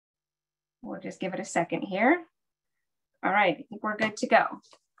We'll just give it a second here. All right, I think we're good to go.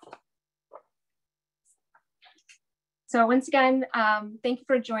 So once again, thank you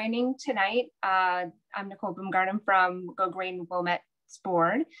for joining tonight. I'm Nicole Baumgarten from Go Green Wilmette's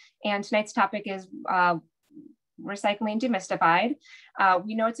board, and tonight's topic is recycling demystified.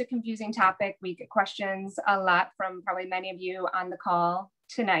 We know it's a confusing topic. We get questions a lot from probably many of you on the call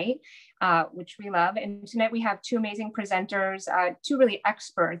tonight, which we love. And tonight we have two amazing presenters, two really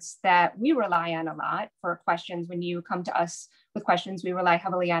experts that we rely on a lot for questions. When you come to us with questions, we rely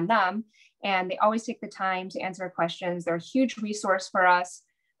heavily on them. And they always take the time to answer questions. They're a huge resource for us.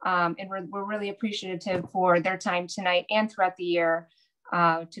 And we're really appreciative for their time tonight and throughout the year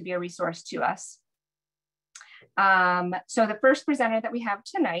to be a resource to us. So the first presenter that we have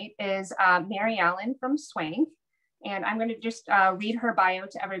tonight is Mary Allen from SWANCC. And I'm going to just read her bio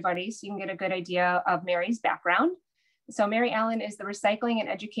to everybody so you can get a good idea of Mary's background. So Mary Allen is the Recycling and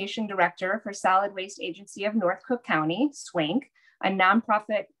Education Director for Solid Waste Agency of North Cook County, SWANCC, a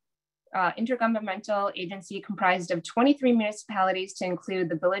nonprofit intergovernmental agency comprised of 23 municipalities to include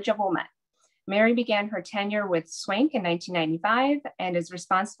the village of Wilmette. Mary began her tenure with SWANCC in 1995 and is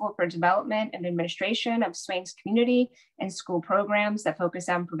responsible for development and administration of SWANCC's community and school programs that focus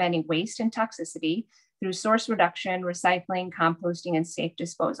on preventing waste and toxicity through source reduction, recycling, composting, and safe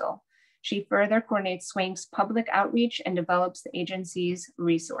disposal. She further coordinates SWANCC's public outreach and develops the agency's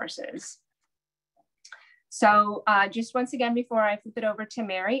resources. So just once again, before I flip it over to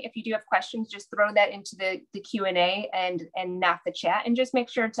Mary, if you do have questions, just throw that into the Q&A and not the chat, and just make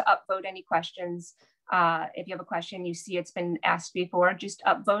sure to upvote any questions. If you have a question, you see it's been asked before, just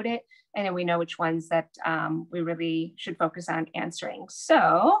upvote it, and then we know which ones that we really should focus on answering.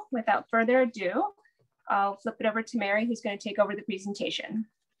 So without further ado, I'll flip it over to Mary, who's going to take over the presentation.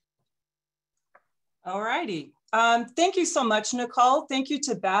 All righty. Thank you so much, Nicole. Thank you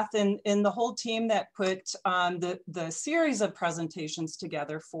to Beth and the whole team that put the series of presentations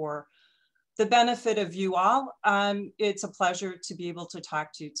together for the benefit of you all. It's a pleasure to be able to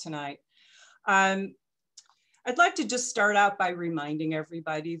talk to you tonight. I'd like to just start out by reminding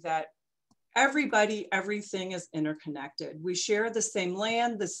everybody that everything is interconnected. We share the same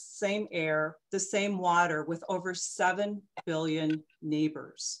land, the same air, the same water with over 7 billion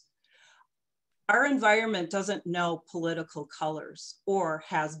neighbors. Our environment doesn't know political colors or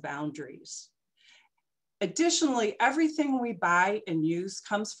has boundaries. Additionally, everything we buy and use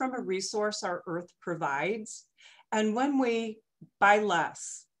comes from a resource our earth provides. And when we buy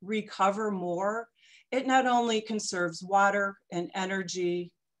less, recover more, it not only conserves water and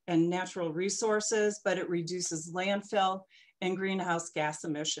energy and natural resources, but it reduces landfill and greenhouse gas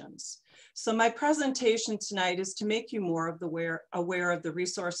emissions. So my presentation tonight is to make you more aware of the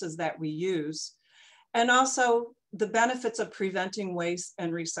resources that we use, and also the benefits of preventing waste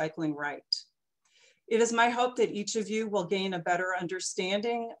and recycling right. It is my hope that each of you will gain a better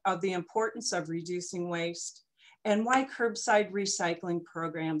understanding of the importance of reducing waste and why curbside recycling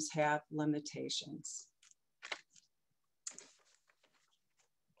programs have limitations.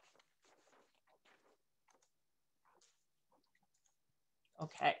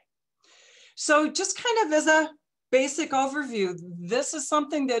 Okay, so just kind of as a basic overview, this is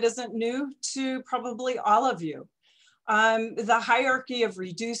something that isn't new to probably all of you. The hierarchy of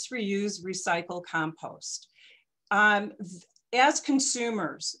reduce, reuse, recycle, compost. As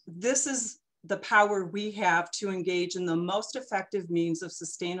consumers, this is the power we have to engage in the most effective means of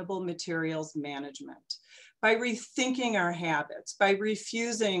sustainable materials management by rethinking our habits, by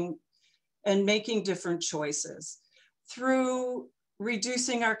refusing and making different choices, through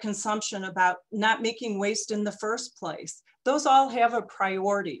reducing our consumption, about not making waste in the first place. Those all have a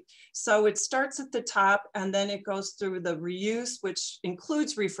priority. So it starts at the top and then it goes through the reuse, which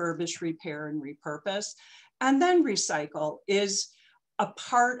includes refurbish, repair, and repurpose. And then recycle is a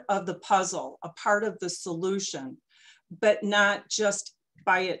part of the puzzle, a part of the solution, but not just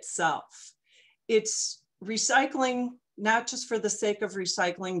by itself. It's recycling, not just for the sake of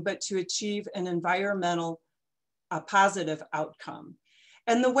recycling, but to achieve an environmental positive outcome.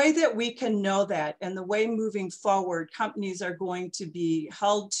 And the way that we can know that, and the way moving forward, companies are going to be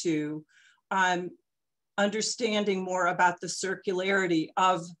held to understanding more about the circularity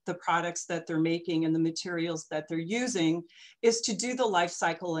of the products that they're making and the materials that they're using, is to do the life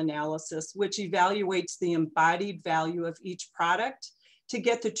cycle analysis, which evaluates the embodied value of each product to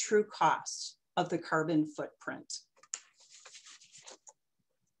get the true cost of the carbon footprint.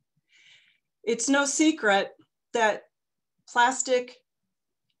 It's no secret that plastic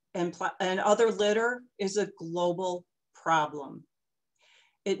and other litter is a global problem.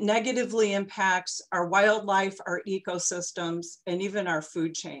 It negatively impacts our wildlife, our ecosystems, and even our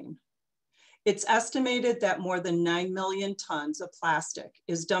food chain. It's estimated that more than 9 million tons of plastic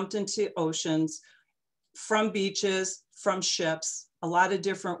is dumped into oceans from beaches, from ships, a lot of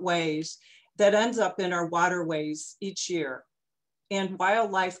different ways that ends up in our waterways each year. And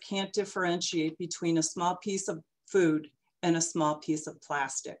wildlife can't differentiate between a small piece of food and a small piece of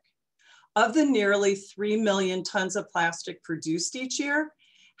plastic. Of the nearly 3 million tons of plastic produced each year,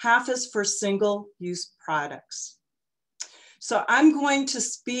 half is for single-use products. So I'm going to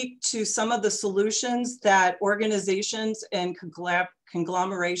speak to some of the solutions that organizations and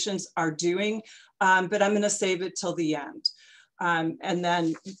conglomerations are doing, but I'm going to save it till the end. And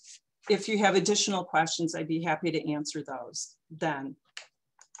then if you have additional questions, I'd be happy to answer those then.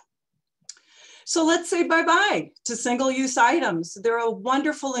 So let's say bye-bye to single-use items. There are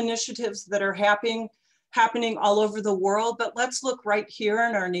wonderful initiatives that are happening all over the world, but let's look right here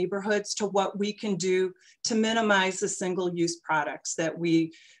in our neighborhoods to what we can do to minimize the single-use products that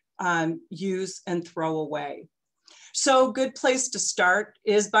we use and throw away. So a good place to start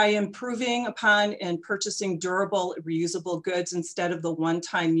is by improving upon and purchasing durable, reusable goods instead of the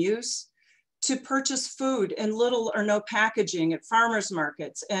one-time use, to purchase food in little or no packaging at farmers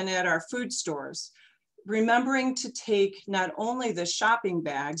markets and at our food stores. Remembering to take not only the shopping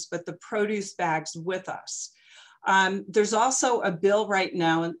bags, but the produce bags with us. There's also a bill right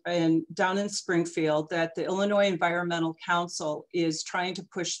now down in Springfield that the Illinois Environmental Council is trying to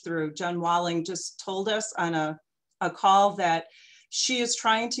push through. Jen Walling just told us on a call that she is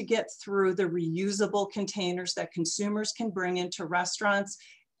trying to get through the reusable containers that consumers can bring into restaurants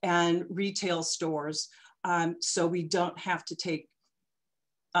and retail stores, so we don't have to take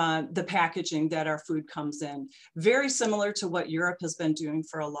the packaging that our food comes in. Very similar to what Europe has been doing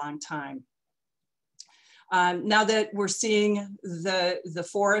for a long time. Now that we're seeing the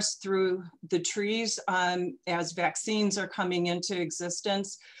forest through the trees as vaccines are coming into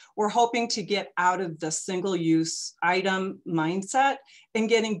existence, we're hoping to get out of the single-use item mindset and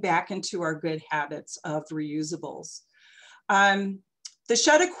getting back into our good habits of reusables. The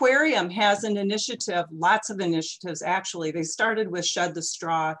Shed Aquarium has an initiative, lots of initiatives actually. They started with Shed the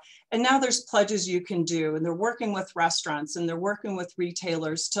Straw, and now there's pledges you can do, and they're working with restaurants and they're working with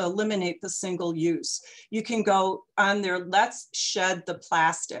retailers to eliminate the single use. You can go on their Let's Shed the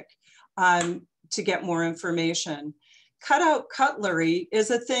Plastic to get more information. Cutout cutlery is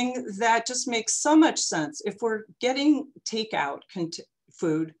a thing that just makes so much sense. If we're getting takeout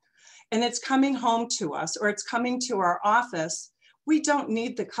food and it's coming home to us or it's coming to our office, we don't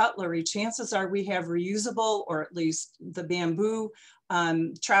need the cutlery. Chances are we have reusable, or at least the bamboo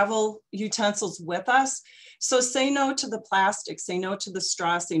travel utensils with us. So say no to the plastic, say no to the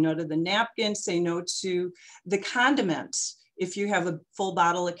straw, say no to the napkin, say no to the condiments. If you have a full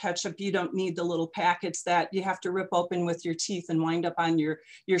bottle of ketchup, you don't need the little packets that you have to rip open with your teeth and wind up on your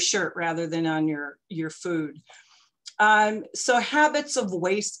shirt rather than on your food. So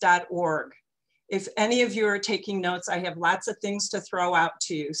habitsofwaste.org. If any of you are taking notes, I have lots of things to throw out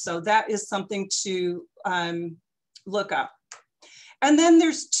to you. So that is something to look up. And then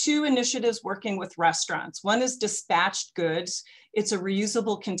there's two initiatives working with restaurants. One is dispatched goods. It's a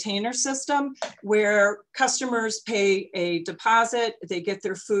reusable container system where customers pay a deposit. They get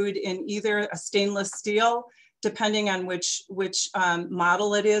their food in either a stainless steel, depending on which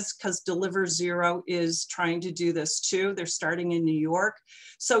model it is, because Deliver Zero is trying to do this too. They're starting in New York.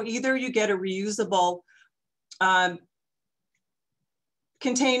 So either you get a reusable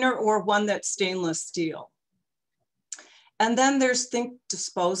container or one that's stainless steel. And then there's think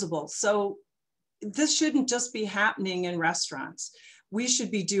disposable. So this shouldn't just be happening in restaurants. We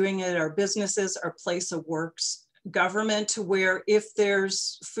should be doing it at our businesses, our place of works, government, to where if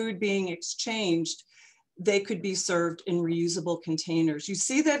there's food being exchanged, they could be served in reusable containers. You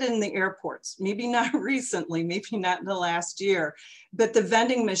see that in the airports, maybe not recently, maybe not in the last year, but the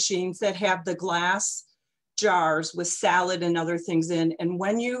vending machines that have the glass jars with salad and other things in. And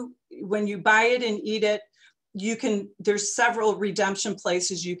when you buy it and eat it, there's several redemption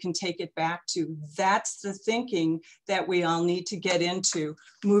places you can take it back to. That's the thinking that we all need to get into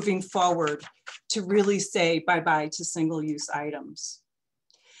moving forward to really say bye-bye to single-use items.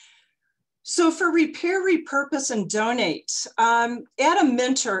 So for repair, repurpose, and donate, Adam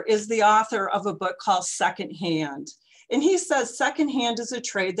Minter is the author of a book called Secondhand. And he says secondhand is a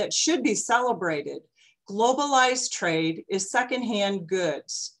trade that should be celebrated. Globalized trade is secondhand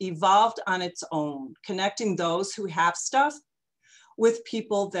goods, evolved on its own, connecting those who have stuff with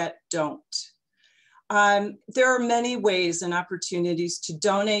people that don't. There are many ways and opportunities to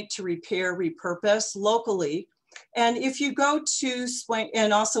donate, to repair, repurpose locally. And if you go to SWANCC,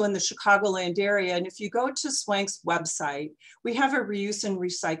 and also in the Chicagoland area, and if you go to SWANCC's website, we have a reuse and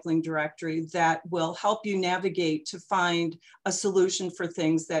recycling directory that will help you navigate to find a solution for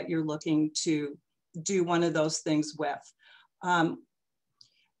things that you're looking to do one of those things with.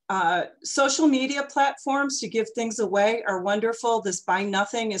 Social media platforms to give things away are wonderful. This Buy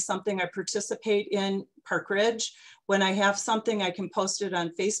Nothing is something I participate in Park Ridge. When I have something, I can post it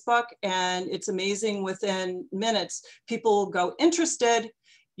on Facebook, and it's amazing. Within minutes, people will go interested.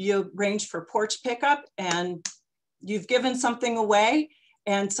 You arrange for porch pickup, and you've given something away,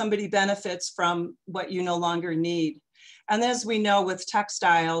 and somebody benefits from what you no longer need. And as we know with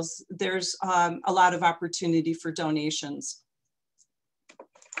textiles, there's a lot of opportunity for donations.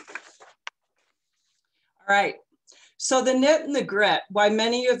 All right. So the knit and the grit, why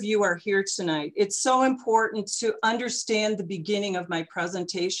many of you are here tonight. It's so important to understand the beginning of my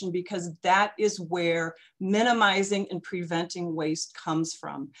presentation, because that is where minimizing and preventing waste comes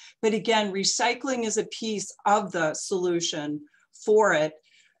from. But again, recycling is a piece of the solution for it.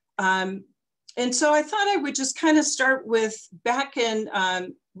 And so I thought I would just kind of start with back in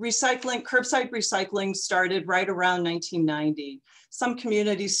recycling. Curbside recycling started right around 1990. Some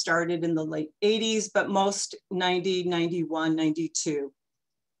communities started in the late 80s, but most 90, 91, 92.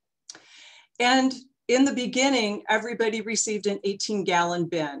 And in the beginning, everybody received an 18-gallon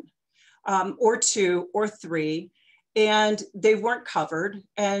bin, or 2 or 3, and they weren't covered.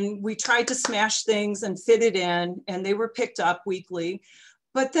 And we tried to smash things and fit it in, and they were picked up weekly.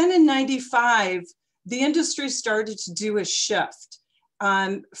 But then in 95, the industry started to do a shift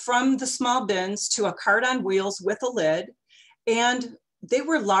from the small bins to a cart on wheels with a lid. And they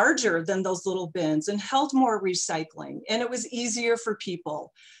were larger than those little bins and held more recycling. And it was easier for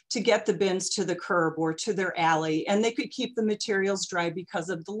people to get the bins to the curb or to their alley, and they could keep the materials dry because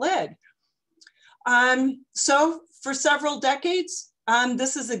of the lid. So for several decades,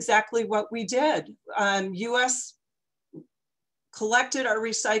 this is exactly what we did. US collected our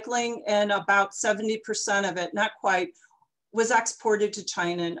recycling, and about 70% of it, not quite, was exported to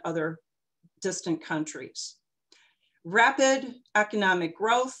China and other distant countries. Rapid economic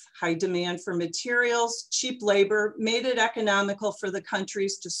growth, high demand for materials, cheap labor made it economical for the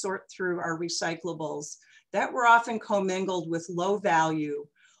countries to sort through our recyclables that were often commingled with low value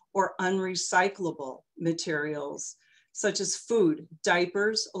or unrecyclable materials, such as food,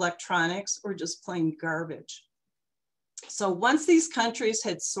 diapers, electronics, or just plain garbage. So once these countries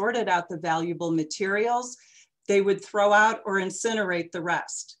had sorted out the valuable materials, they would throw out or incinerate the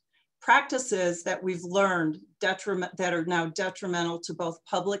rest. Practices that we've learned that are now detrimental to both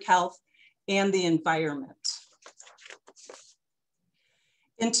public health and the environment.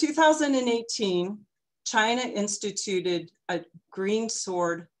 In 2018, China instituted a green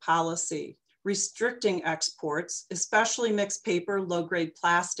sword policy, restricting exports, especially mixed paper, low-grade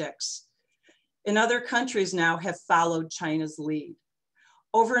plastics. And other countries now have followed China's lead.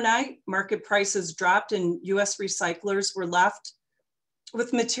 Overnight, market prices dropped, and US recyclers were left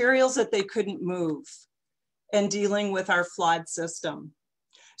with materials that they couldn't move and dealing with our flawed system.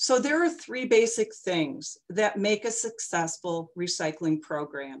 So there are 3 basic things that make a successful recycling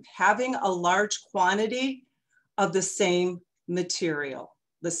program: having a large quantity of the same material,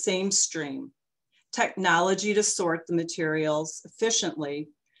 the same stream, technology to sort the materials efficiently,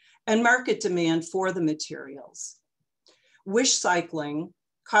 and market demand for the materials. Wish cycling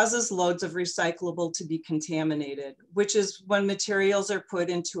causes loads of recyclable to be contaminated, which is when materials are put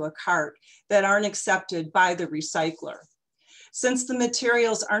into a cart that aren't accepted by the recycler. Since the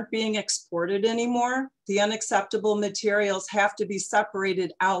materials aren't being exported anymore, the unacceptable materials have to be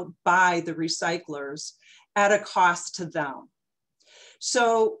separated out by the recyclers at a cost to them.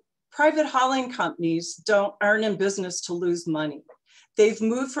 So private hauling companies aren't in business to lose money. They've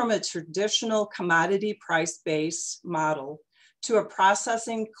moved from a traditional commodity price-based model to a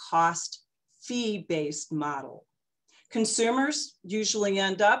processing cost fee-based model. Consumers usually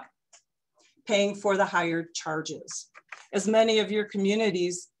end up paying for the higher charges, as many of your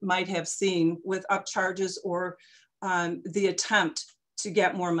communities might have seen with upcharges or the attempt to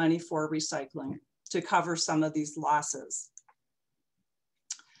get more money for recycling to cover some of these losses.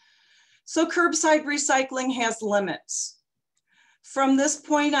 So curbside recycling has limits. From this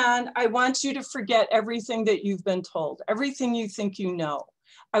point on, I want you to forget everything that you've been told, everything you think you know.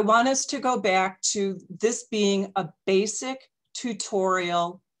 I want us to go back to this being a basic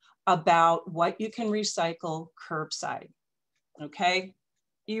tutorial about what you can recycle curbside, okay?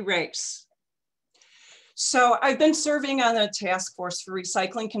 Erase. So I've been serving on a task force for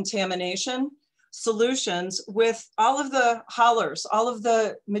recycling contamination solutions with all of the haulers, all of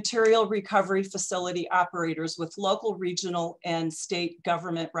the material recovery facility operators with local, regional, and state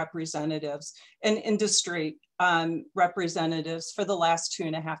government representatives and industry representatives for the last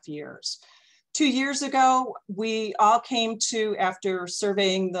 2.5 years. 2 years ago, we all came to, after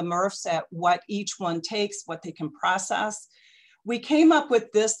surveying the MRFs at what each one takes, what they can process, we came up with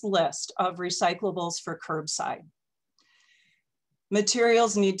this list of recyclables for curbside.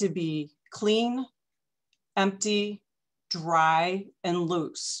 Materials need to be clean, empty, dry, and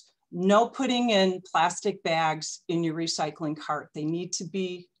loose. No putting in plastic bags in your recycling cart. They need to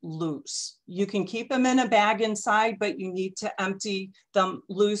be loose. You can keep them in a bag inside, but you need to empty them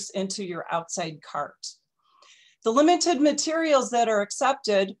loose into your outside cart. The limited materials that are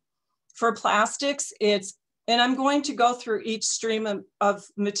accepted for plastics, and I'm going to go through each stream of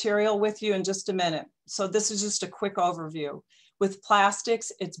material with you in just a minute. So this is just a quick overview. With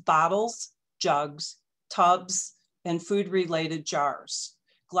plastics, it's bottles, jugs, tubs, and food-related jars.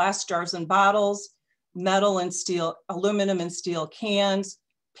 Glass jars and bottles, metal and steel, aluminum and steel cans,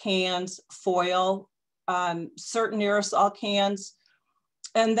 pans, foil, certain aerosol cans,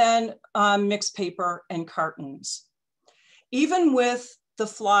 and then mixed paper and cartons. Even with the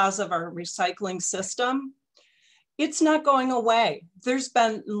flaws of our recycling system, it's not going away. There's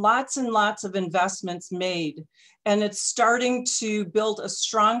been lots and lots of investments made, and it's starting to build a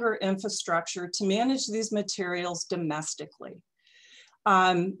stronger infrastructure to manage these materials domestically.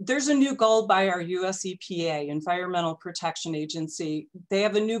 There's a new goal by our US EPA, Environmental Protection Agency. They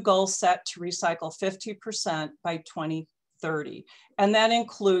have a new goal set to recycle 50% by 2030. And that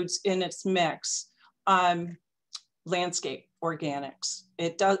includes in its mix, landscape organics.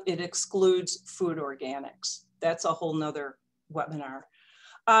 It excludes food organics. That's a whole nother webinar.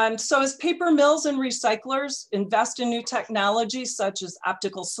 So as paper mills and recyclers invest in new technologies such as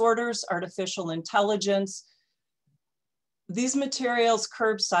optical sorters, artificial intelligence, these materials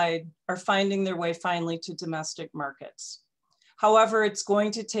curbside are finding their way finally to domestic markets. However, it's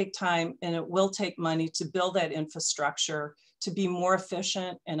going to take time and it will take money to build that infrastructure to be more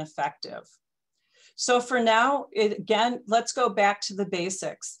efficient and effective. So for now, again, let's go back to the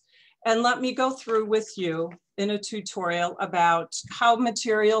basics. And let me go through with you in a tutorial about how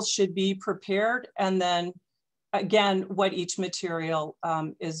materials should be prepared, and then again, what each material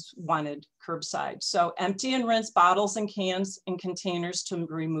is wanted curbside. So empty and rinse bottles and cans and containers to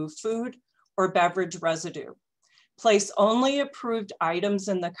remove food or beverage residue. Place only approved items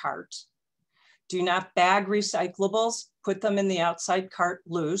in the cart. Do not bag recyclables, put them in the outside cart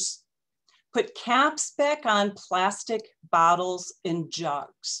loose. Put caps back on plastic bottles and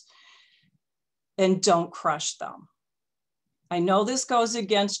jugs, and don't crush them. I know this goes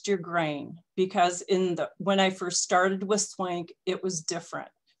against your grain because when I first started with SWANCC, it was different.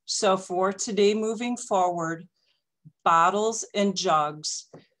 So for today moving forward, bottles and jugs,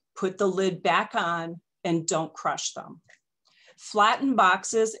 put the lid back on and don't crush them. Flatten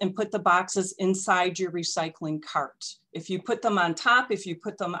boxes and put the boxes inside your recycling cart. If you put them on top, if you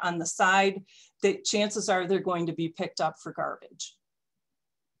put them on the side, the chances are they're going to be picked up for garbage.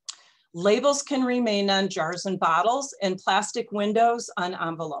 Labels can remain on jars and bottles, and plastic windows on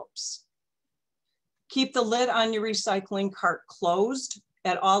envelopes. Keep the lid on your recycling cart closed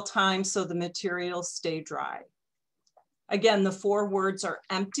at all times so the materials stay dry. Again, the 4 words are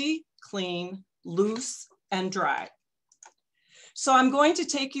empty, clean, loose, and dry. So I'm going to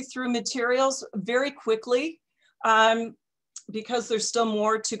take you through materials very quickly because there's still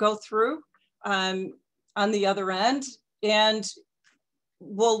more to go through on the other end. And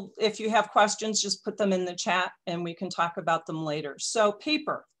if you have questions, just put them in the chat and we can talk about them later. So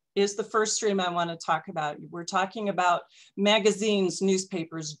paper is the first stream I want to talk about. We're talking about magazines,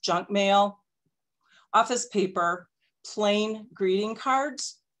 newspapers, junk mail, office paper, plain greeting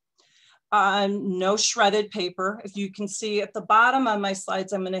cards, no shredded paper. If you can see at the bottom on my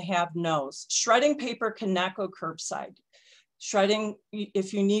slides, I'm going to have no's. Shredding paper cannot go curbside. Shredding,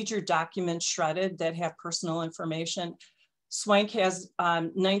 if you need your documents shredded that have personal information, SWANCC has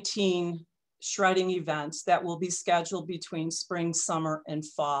 19 shredding events that will be scheduled between spring, summer, and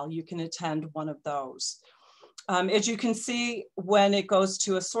fall. You can attend one of those. As you can see, when it goes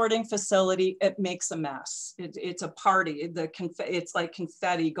to a sorting facility, it makes a mess. It's a party. It's like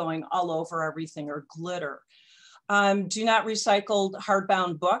confetti going all over everything, or glitter. Do not recycle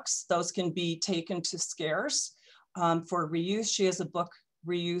hardbound books. Those can be taken to Scares for reuse. She has a book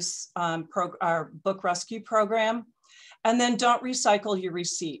reuse book rescue program. And then don't recycle your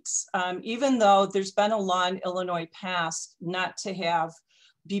receipts. Even though there's been a law in Illinois passed not to have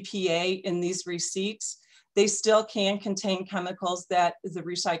BPA in these receipts, they still can contain chemicals that the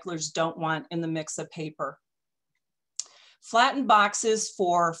recyclers don't want in the mix of paper. Flattened boxes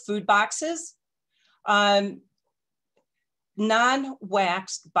for food boxes,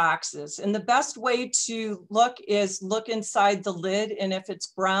 non-waxed boxes. And the best way to look is look inside the lid, and if it's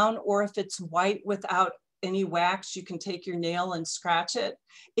brown or if it's white without any wax, you can take your nail and scratch it.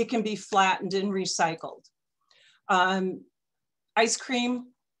 It can be flattened and recycled. Ice cream,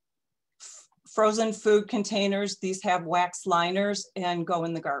 frozen food containers, these have wax liners and go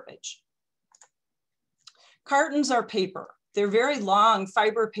in the garbage. Cartons are paper. They're very long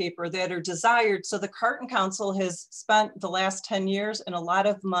fiber paper that are desired. So the Carton Council has spent the last 10 years and a lot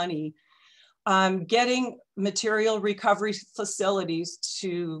of money getting material recovery facilities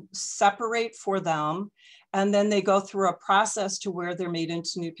to separate for them. And then they go through a process to where they're made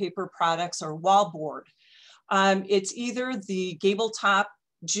into new paper products or wallboard. It's either the gable top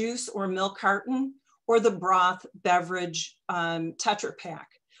juice or milk carton or the broth beverage Tetra Pak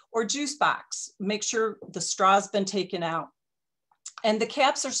or juice box. Make sure the straw's been taken out. And the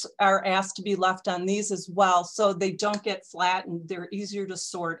caps are asked to be left on these as well, so they don't get flattened. They're easier to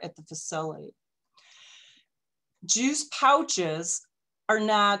sort at the facility. Juice pouches are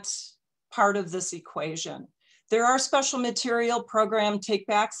not part of this equation. There are special material program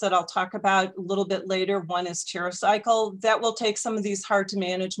takebacks that I'll talk about a little bit later. One is TerraCycle that will take some of these hard to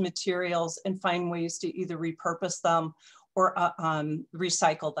manage materials and find ways to either repurpose them or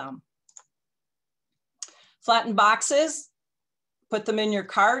recycle them. Flattened boxes, put them in your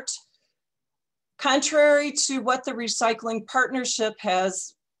cart. Contrary to what the Recycling Partnership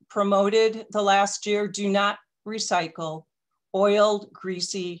has promoted the last year, do not recycle oiled,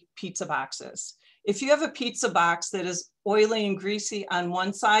 greasy pizza boxes. If you have a pizza box that is oily and greasy on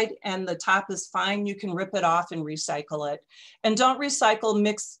one side and the top is fine, you can rip it off and recycle it. And don't recycle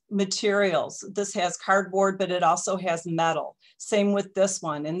mixed materials. This has cardboard, but it also has metal. Same with this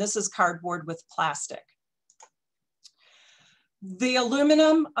one, and this is cardboard with plastic. The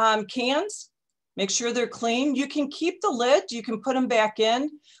aluminum cans, make sure they're clean. You can keep the lid, you can put them back in.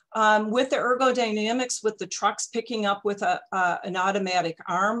 With the ergodynamics, with the trucks picking up with an automatic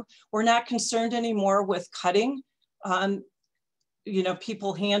arm, we're not concerned anymore with cutting, you know,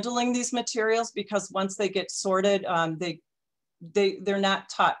 people handling these materials, because once they get sorted, they're not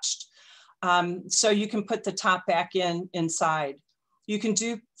touched. So you can put the top back inside. You can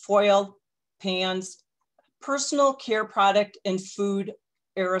do foil pans, personal care product and food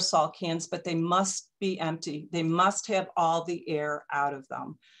aerosol cans, but they must be empty. They must have all the air out of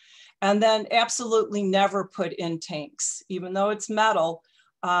them. And then absolutely never put in tanks, even though it's metal.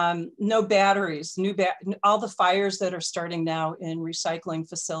 No batteries, all the fires that are starting now in recycling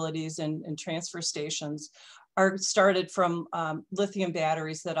facilities and transfer stations are started from lithium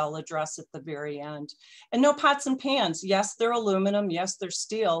batteries that I'll address at the very end. And no pots and pans. Yes, they're aluminum, yes, they're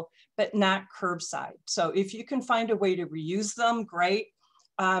steel, but not curbside. So if you can find a way to reuse them, great.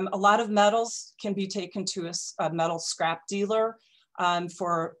 A lot of metals can be taken to a metal scrap dealer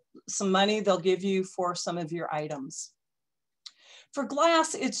for some money they'll give you for some of your items. For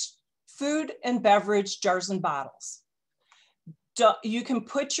glass, it's food and beverage jars and bottles. You can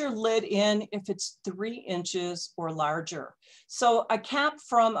put your lid in if it's 3 inches or larger. So a cap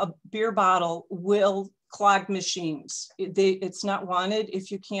from a beer bottle will clog machines. It's not wanted.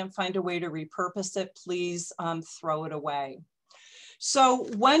 If you can't find a way to repurpose it, please throw it away. So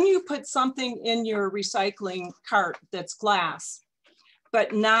when you put something in your recycling cart that's glass,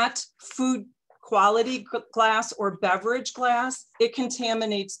 but not food quality glass or beverage glass, it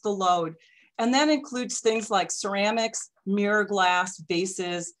contaminates the load. And that includes things like ceramics, mirror glass,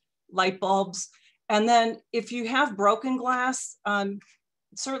 vases, light bulbs. And then if you have broken glass,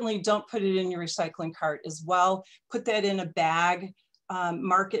 certainly don't put it in your recycling cart as well. Put that in a bag,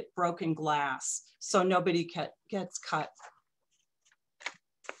 mark it broken glass so nobody gets cut.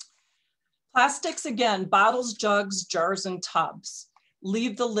 Plastics, again, bottles, jugs, jars, and tubs.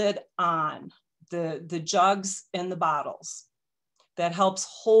 Leave the lid on, the jugs and the bottles. That helps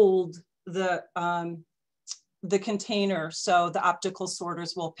hold the container, so the optical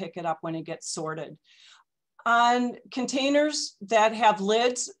sorters will pick it up when it gets sorted. On containers that have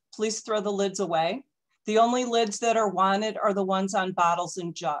lids, please throw the lids away. The only lids that are wanted are the ones on bottles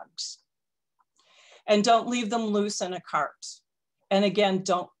and jugs. And don't leave them loose in a cart. And again,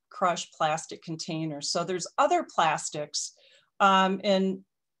 don't crush plastic containers. So there's other plastics. I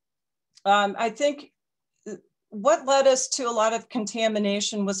think what led us to a lot of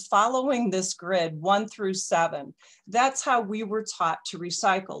contamination was following this grid 1 through 7. That's how we were taught to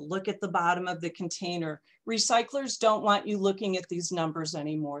recycle. Look at the bottom of the container. Recyclers don't want you looking at these numbers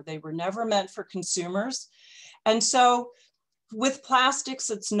anymore. They were never meant for consumers. And so with plastics,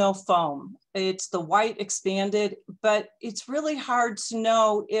 it's no foam. It's the white expanded, but it's really hard to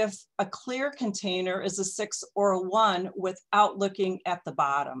know if a clear container is a 6 or a 1 without looking at the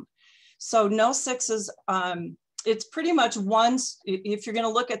bottom. So no 6s, it's pretty much 1s. If you're gonna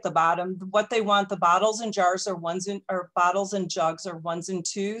look at the bottom, what they want, the bottles and jars are 1s or bottles and jugs are 1s and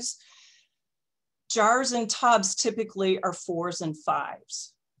 2s. Jars and tubs typically are 4s and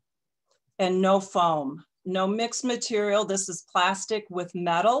 5s. And no foam, no mixed material. This is plastic with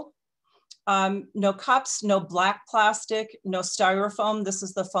metal. No cups, no black plastic, no styrofoam. This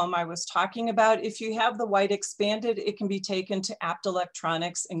is the foam I was talking about. If you have the white expanded, it can be taken to Apt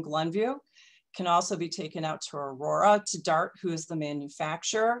Electronics in Glenview. It can also be taken out to Aurora, to Dart, who is the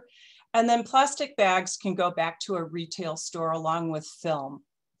manufacturer. And then plastic bags can go back to a retail store along with film.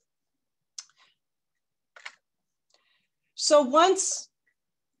 So once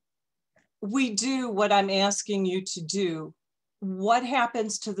we do what I'm asking you to do, what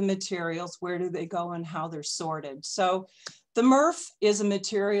happens to the materials? Where do they go and how they're sorted? So the MRF is a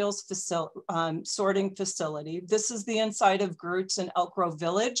materials sorting facility. This is the inside of Groot's in Elk Grove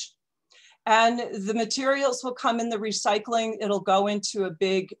Village. And the materials will come in the recycling. It'll go into a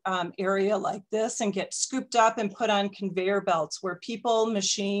big area like this and get scooped up and put on conveyor belts where people,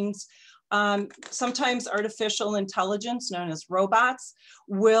 machines, sometimes artificial intelligence known as robots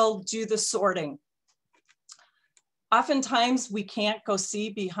will do the sorting. Oftentimes we can't go see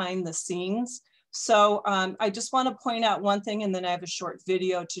behind the scenes. So I just want to point out one thing and then I have a short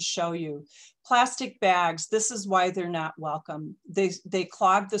video to show you. Plastic bags, this is why they're not welcome. They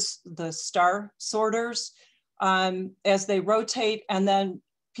clog the star sorters as they rotate, and then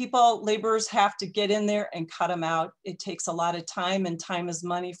laborers have to get in there and cut them out. It takes a lot of time, and time is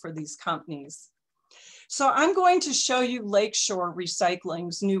money for these companies. So I'm going to show you Lakeshore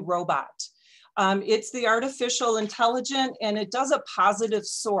Recycling's new robot. It's the artificial intelligence, and it does a positive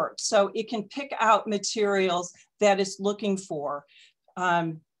sort. So it can pick out materials that it's looking for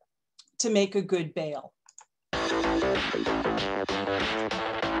to make a good bale.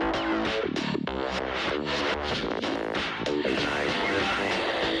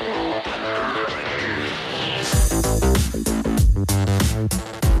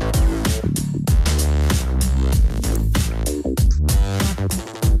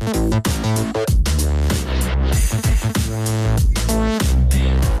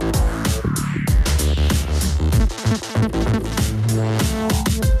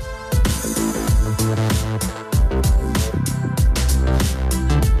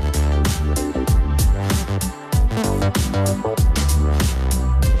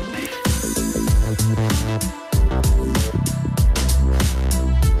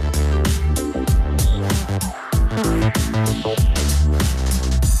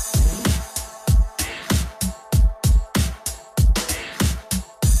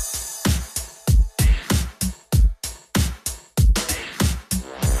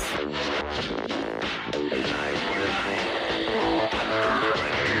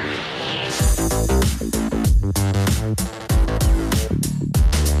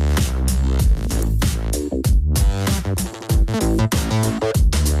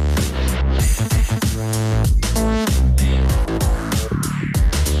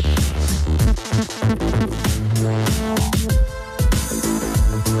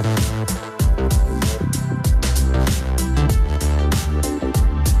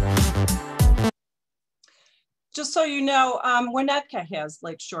 Just so you know, Wilmette has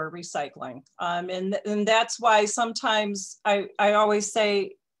Lakeshore Recycling. And that's why sometimes I always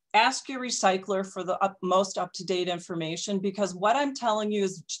say, ask your recycler for the most up-to-date information, because what I'm telling you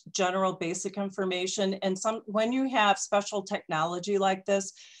is general basic information. And when you have special technology like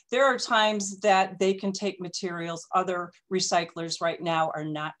this, there are times that they can take materials other recyclers right now are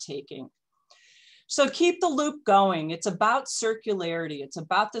not taking. So keep the loop going. It's about circularity. It's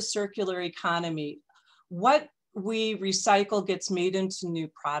about the circular economy. What we recycle gets made into new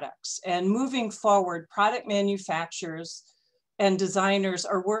products. And moving forward, product manufacturers and designers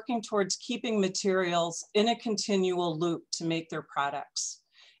are working towards keeping materials in a continual loop to make their products.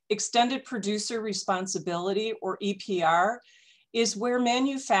 Extended producer responsibility, or EPR, is where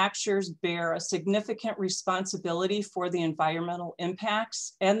manufacturers bear a significant responsibility for the environmental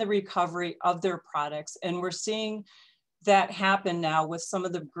impacts and the recovery of their products. And we're seeing that happen now with some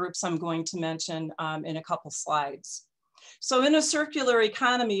of the groups I'm going to mention in a couple slides. So in a circular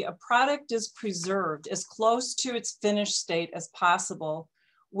economy, a product is preserved as close to its finished state as possible,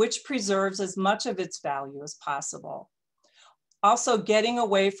 which preserves as much of its value as possible. Also, getting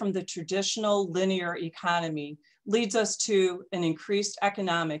away from the traditional linear economy leads us to an increased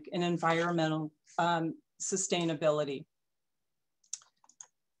economic and environmental sustainability.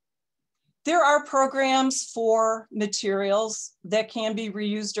 There are programs for materials that can be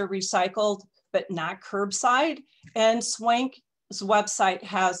reused or recycled, but not curbside. And SWANCC's website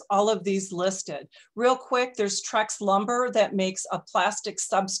has all of these listed. Real quick, there's Trex Lumber that makes a plastic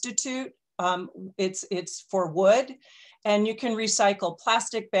substitute. It's for wood, and you can recycle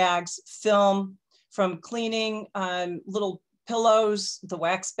plastic bags, film from cleaning, little pillows, the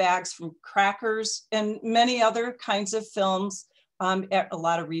wax bags from crackers, and many other kinds of films. At a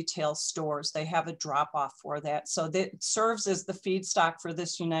lot of retail stores, they have a drop-off for that. So that serves as the feedstock for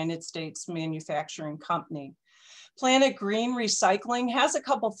this United States manufacturing company. Planet Green Recycling has a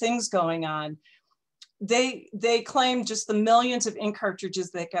couple things going on. They claim just the millions of ink cartridges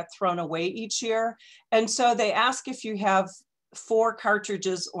that get thrown away each year. And so they ask if you have 4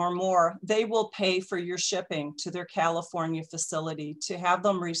 cartridges or more, they will pay for your shipping to their California facility to have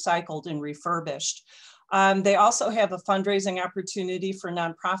them recycled and refurbished. They also have a fundraising opportunity for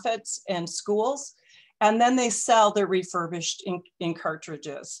nonprofits and schools, and then they sell their refurbished ink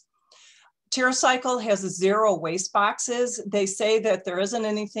cartridges. TerraCycle has 0 waste boxes. They say that there isn't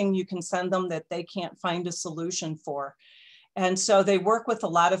anything you can send them that they can't find a solution for. And so they work with a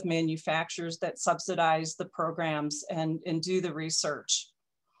lot of manufacturers that subsidize the programs and do the research.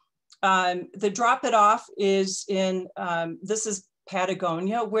 The Drop It Off is in, this is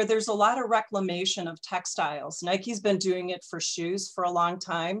Patagonia, where there's a lot of reclamation of textiles. Nike's been doing it for shoes for a long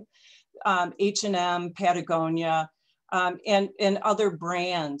time. H&M, Patagonia, and other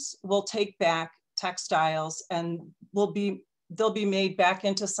brands will take back textiles and they'll be made back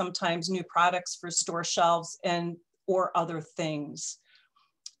into sometimes new products for store shelves or other things.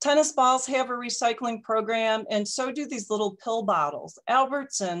 Tennis balls have a recycling program, and so do these little pill bottles.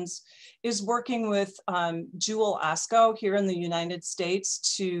 Albertsons is working with Jewel Osco here in the United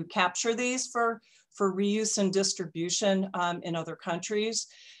States to capture these for reuse and distribution in other countries.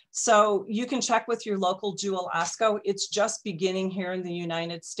 So you can check with your local Jewel Osco. It's just beginning here in the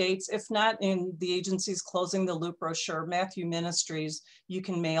United States. If not in the agencies Closing the Loop brochure, Matthew Ministries, you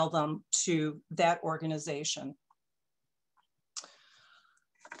can mail them to that organization.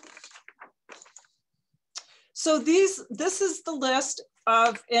 So this is the list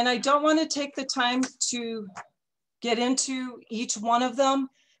of, and I don't want to take the time to get into each one of them,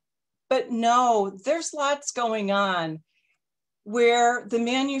 but no, there's lots going on where the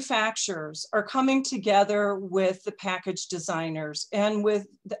manufacturers are coming together with the package designers, and with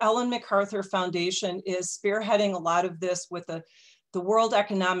the Ellen MacArthur Foundation is spearheading a lot of this with the World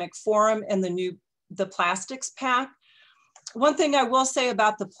Economic Forum and the Plastics Pact. One thing I will say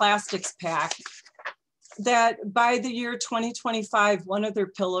about the Plastics Pact, that by the year 2025, one of their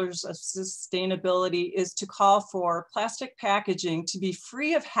pillars of sustainability is to call for plastic packaging to be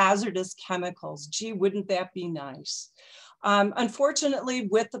free of hazardous chemicals. Gee, wouldn't that be nice? Unfortunately,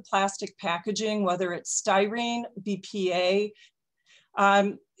 with the plastic packaging, whether it's styrene, BPA,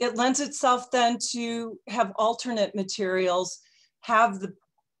 it lends itself then to have alternate materials have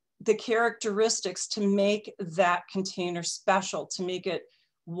the characteristics to make that container special, to make it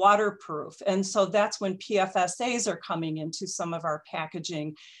waterproof. And so that's when PFSAs are coming into some of our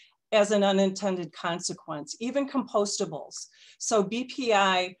packaging as an unintended consequence, even compostables. So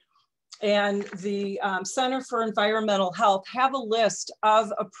BPI and the Center for Environmental Health have a list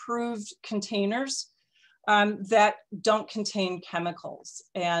of approved containers that don't contain chemicals.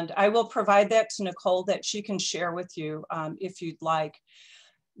 And I will provide that to Nicole that she can share with you if you'd like.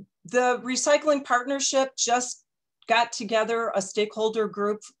 The Recycling Partnership just got together a stakeholder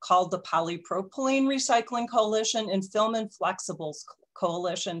group called the Polypropylene Recycling Coalition and Film and Flexibles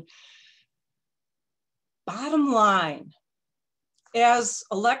Coalition. Bottom line, as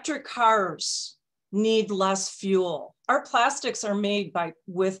electric cars need less fuel, our plastics are made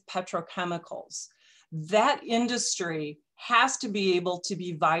with petrochemicals. That industry has to be able to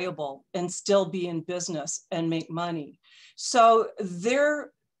be viable and still be in business and make money. So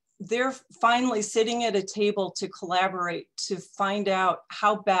they're finally sitting at a table to collaborate to find out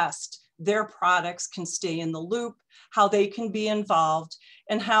how best their products can stay in the loop, how they can be involved,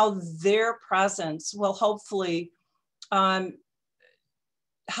 and how their presence will hopefully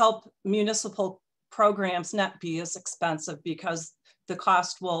help municipal programs not be as expensive, because the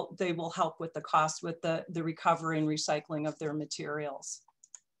cost they will help with the cost with the recovery and recycling of their materials.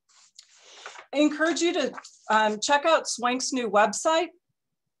 I encourage you to check out SWANCC's new website.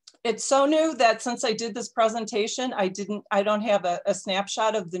 It's so new that since I did this presentation, I don't have a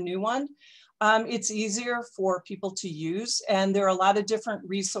snapshot of the new one. It's easier for people to use, and there are a lot of different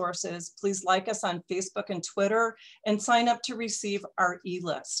resources. Please like us on Facebook and Twitter and sign up to receive our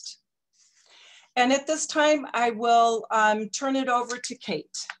e-list. And at this time, I will turn it over to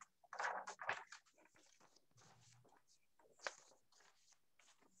Kate.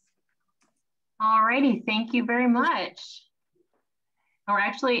 All righty, thank you very much. Or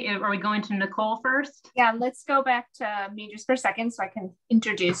actually, are we going to Nicole first? Yeah, let's go back to me just for a second so I can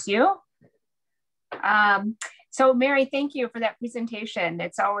introduce you. So Mary, thank you for that presentation.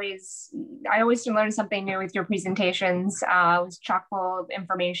 I always learn something new with your presentations. It was chock full of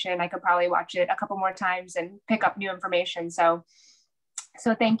information. I could probably watch it a couple more times and pick up new information. So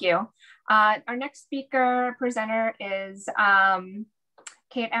thank you. Our next presenter is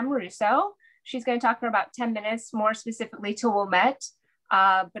Kate Amoruso. She's going to talk for about 10 minutes, more specifically to Wilmette,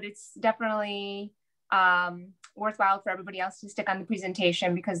 but it's definitely worthwhile for everybody else to stick on the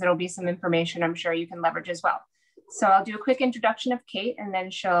presentation because there'll be some information I'm sure you can leverage as well. So I'll do a quick introduction of Kate and then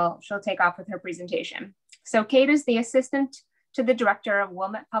she'll take off with her presentation. So Kate is the assistant to the director of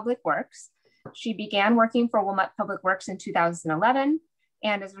Wilmette Public Works. She began working for Wilmette Public Works in 2011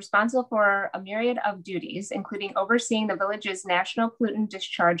 and is responsible for a myriad of duties, including overseeing the village's national pollutant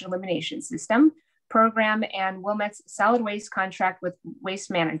discharge elimination system program and Wilmette's solid waste contract with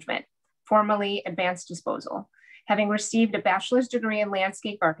Waste Management, formerly Advanced Disposal. Having received a bachelor's degree in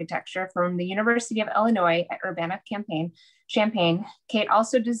landscape architecture from the University of Illinois at Urbana-Champaign, Kate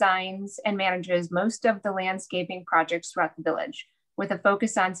also designs and manages most of the landscaping projects throughout the village, with a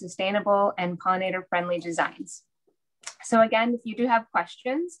focus on sustainable and pollinator-friendly designs. So again, if you do have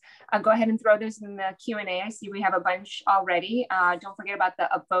questions, go ahead and throw those in the Q&A. I see we have a bunch already. Don't forget about the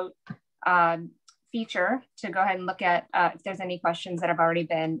upvote feature to go ahead and look at if there's any questions that have already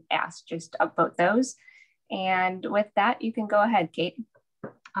been asked, just upvote those. And with that, you can go ahead, Kate.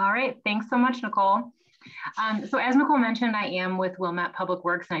 All right, thanks so much, Nicole. So as Nicole mentioned, I am with Wilmette Public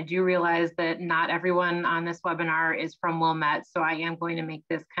Works, and I do realize that not everyone on this webinar is from Wilmette, so I am going to make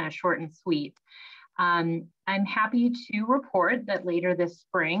this kind of short and sweet. I'm happy to report that later this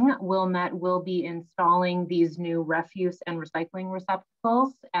spring, Wilmette will be installing these new refuse and recycling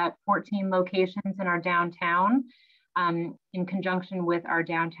receptacles at 14 locations in our downtown in conjunction with our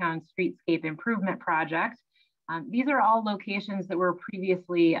downtown streetscape improvement project. These are all locations that were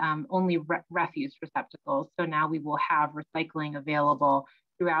previously only refuse receptacles. So now we will have recycling available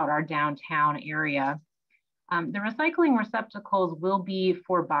throughout our downtown area. The recycling receptacles will be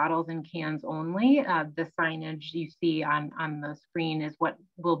for bottles and cans only. The signage you see on the screen is what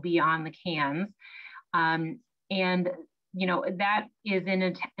will be on the cans. And that is in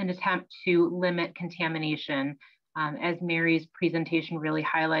an attempt to limit contamination. As Mary's presentation really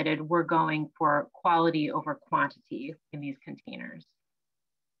highlighted, we're going for quality over quantity in these containers.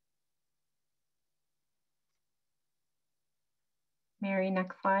 Mary,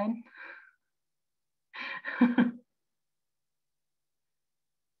 next slide.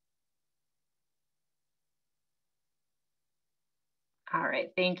 All right,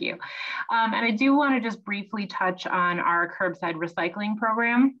 thank you. And I do want to just briefly touch on our curbside recycling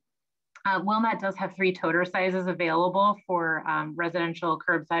program. Wilmette does have 3 toter sizes available for residential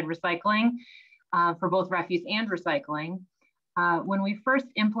curbside recycling for both refuse and recycling. When we first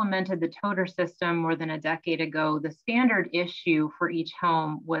implemented the toter system more than a decade ago, the standard issue for each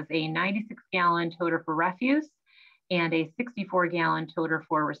home was a 96-gallon toter for refuse and a 64-gallon toter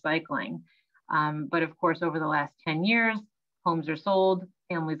for recycling. But of course, over the last 10 years, homes are sold,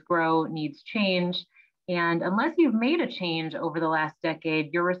 families grow, needs change. And unless you've made a change over the last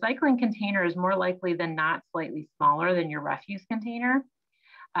decade, your recycling container is more likely than not slightly smaller than your refuse container.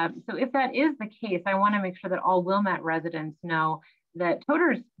 So if that is the case, I want to make sure that all Wilmette residents know that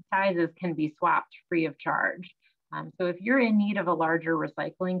toter sizes can be swapped free of charge. So if you're in need of a larger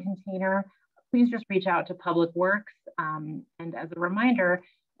recycling container, please just reach out to Public Works. And as a reminder,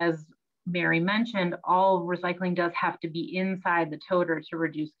 as Mary mentioned, all recycling does have to be inside the toter to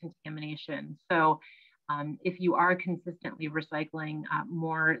reduce contamination. So if you are consistently recycling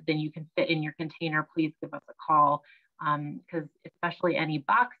more than you can fit in your container, please give us a call. Because especially any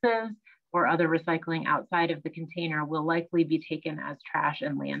boxes or other recycling outside of the container will likely be taken as trash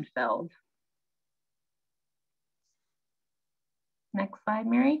and landfilled. Next slide,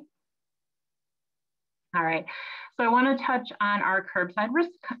 Mary. All right, so I want to touch on our curbside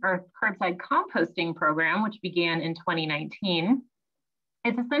composting program, which began in 2019.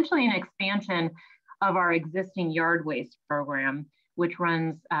 It's essentially an expansion of our existing yard waste program. which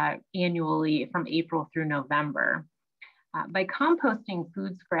runs annually from April through November. By composting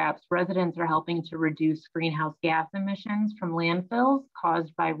food scraps, residents are helping to reduce greenhouse gas emissions from landfills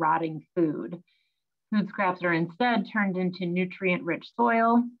caused by rotting food. Food scraps are instead turned into nutrient-rich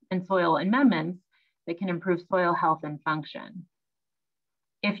soil and soil amendments that can improve soil health and function.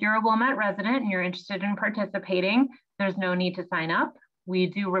 If you're a Wilmette resident and you're interested in participating, there's no need to sign up. We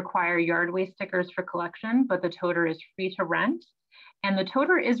do require yard waste stickers for collection, but the toter is free to rent. And the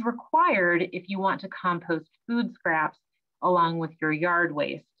toter is required if you want to compost food scraps along with your yard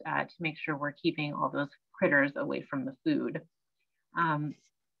waste to make sure we're keeping all those critters away from the food.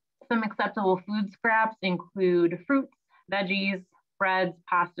 Some acceptable food scraps include fruits, veggies, breads,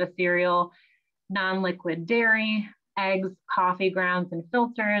 pasta, cereal, non-liquid dairy, eggs, coffee grounds and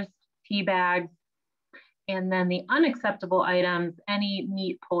filters, tea bags. And then the unacceptable items, any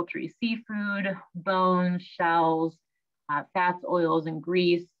meat, poultry, seafood, bones, shells, fats, oils, and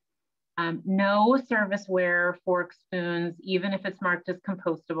grease. No serviceware, forks, spoons, even if it's marked as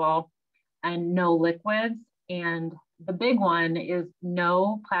compostable, and no liquids. And the big one is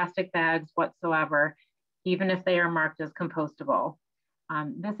no plastic bags whatsoever, even if they are marked as compostable.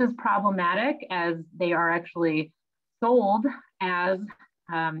 This is problematic as they are actually sold as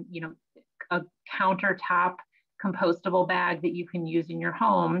a countertop compostable bag that you can use in your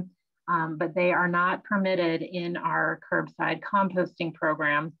home, but they are not permitted in our curbside composting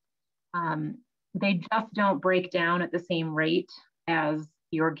program. They just don't break down at the same rate as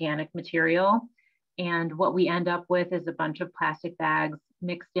the organic material. And what we end up with is a bunch of plastic bags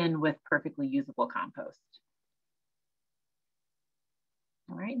mixed in with perfectly usable compost.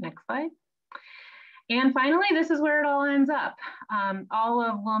 All right, next slide. And finally, this is where it all ends up. All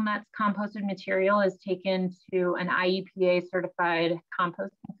of Wilmette's composted material is taken to an IEPA certified composting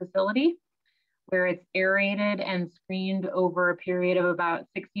facility where it's aerated and screened over a period of about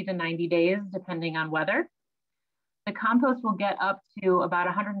 60 to 90 days, depending on weather. The compost will get up to about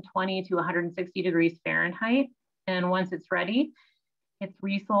 120 to 160 degrees Fahrenheit. And once it's ready, it's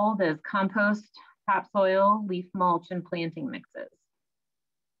resold as compost, topsoil, leaf mulch, and planting mixes.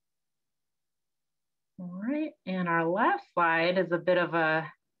 All right, and our last slide is a bit of a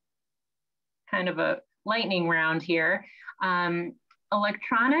kind of a lightning round here.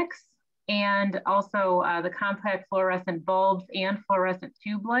 Electronics and also the compact fluorescent bulbs and fluorescent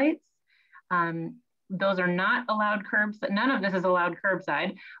tube lights. Those are not allowed curbside. None of this is allowed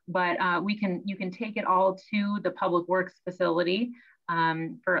curbside, but you can take it all to the Public Works facility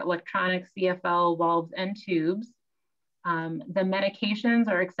for electronics, CFL, bulbs, and tubes. The medications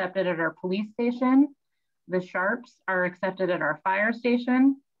are accepted at our police station. The sharps are accepted at our fire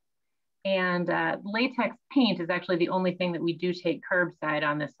station. And latex paint is actually the only thing that we do take curbside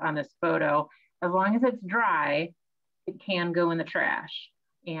on this photo. As long as it's dry, it can go in the trash.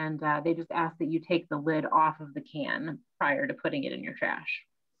 And they just ask that you take the lid off of the can prior to putting it in your trash.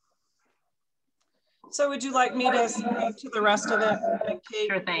 So would you like me to speak to the rest of it, Kate?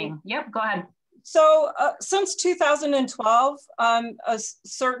 Sure thing. Yep, go ahead. So since 2012, a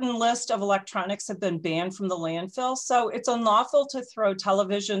certain list of electronics have been banned from the landfill. So it's unlawful to throw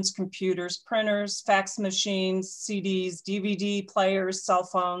televisions, computers, printers, fax machines, CDs, DVD players, cell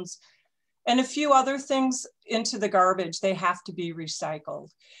phones, and a few other things into the garbage. They have to be recycled.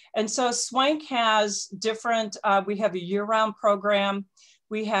 And so SWANCC has different, we have a year-round program.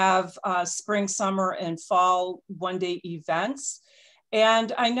 We have spring, summer, and fall one-day events.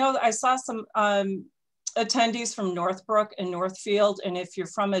 And I know I saw some attendees from Northbrook and Northfield, and if you're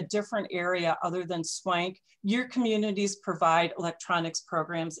from a different area other than SWANCC, your communities provide electronics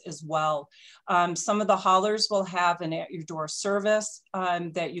programs as well. Some of the haulers will have an at-your-door service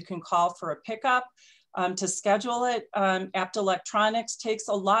that you can call for a pickup to schedule it. Apt Electronics takes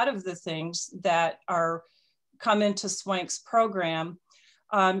a lot of the things that come into SWANCC's program.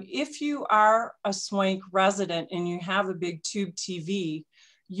 If you are a SWANCC resident and you have a big tube TV,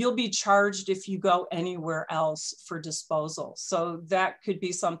 you'll be charged if you go anywhere else for disposal. So that could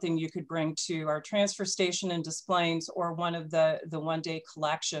be something you could bring to our transfer station in Des Plaines or one of the one-day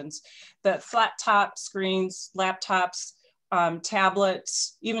collections. But flat top screens, laptops,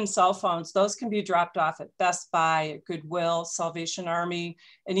 tablets, even cell phones, those can be dropped off at Best Buy, at Goodwill, Salvation Army,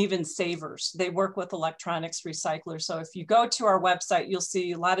 and even Savers. They work with electronics recyclers. So if you go to our website, you'll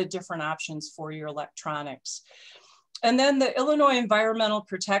see a lot of different options for your electronics. And then the Illinois Environmental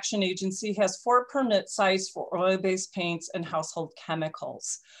Protection Agency has 4 permit sites for oil-based paints and household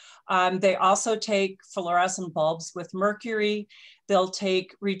chemicals. They also take fluorescent bulbs with mercury. They'll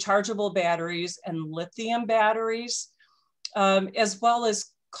take rechargeable batteries and lithium batteries, as well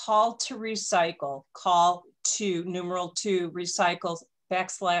as call to recycle, call to numeral 2 recycle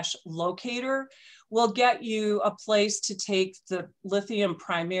 /locator will get you a place to take the lithium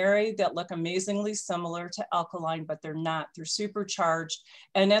primary that look amazingly similar to alkaline, but they're not, they're supercharged.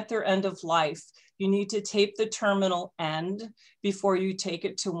 And at their end of life, you need to tape the terminal end before you take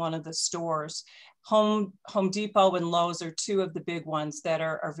it to one of the stores. Home Depot and Lowe's are two of the big ones that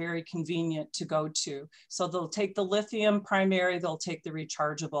are very convenient to go to. So they'll take the lithium primary, they'll take the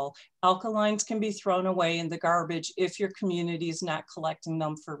rechargeable. Alkalines can be thrown away in the garbage if your community is not collecting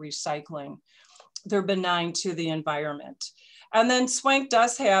them for recycling. They're benign to the environment. And then SWANCC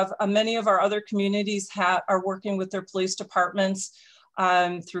does have, many of our other communities are working with their police departments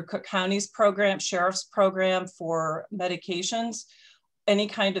through Cook County's program, sheriff's program for medications, any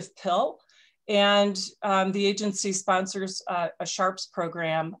kind of pill. And the agency sponsors a SHARPS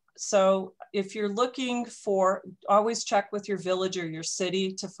program. So if you're looking for, always check with your village or your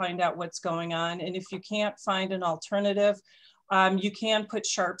city to find out what's going on. And if you can't find an alternative, you can put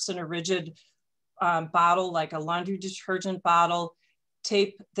SHARPS in a rigid bottle, like a laundry detergent bottle,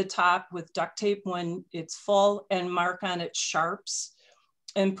 tape the top with duct tape when it's full and mark on it SHARPS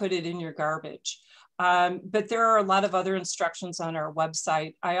and put it in your garbage. But there are a lot of other instructions on our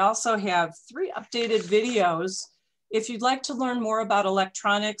website. I also have 3 updated videos. If you'd like to learn more about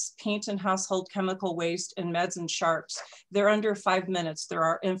electronics, paint and household chemical waste, and meds and SHARPS, they're under 5 minutes. There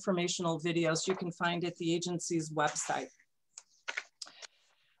are informational videos you can find at the agency's website.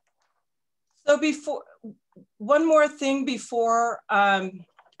 So one more thing before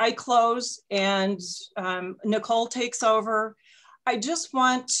I close and Nicole takes over. I just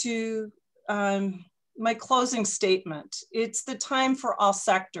want to, my closing statement, it's the time for all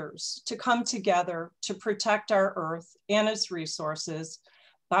sectors to come together to protect our Earth and its resources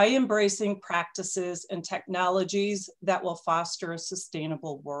by embracing practices and technologies that will foster a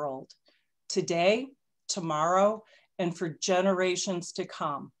sustainable world today, tomorrow, and for generations to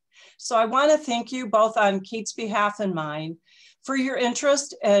come. So I want to thank you both on Kate's behalf and mine for your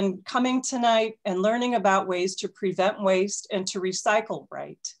interest in coming tonight and learning about ways to prevent waste and to recycle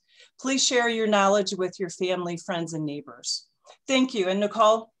right. Please share your knowledge with your family, friends, and neighbors. Thank you. And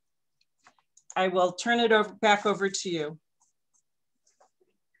Nicole, I will turn it back over to you.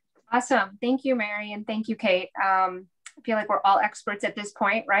 Awesome. Thank you, Mary, and thank you, Kate. I feel like we're all experts at this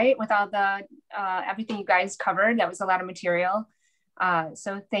point, right? With all the everything you guys covered, that was a lot of material.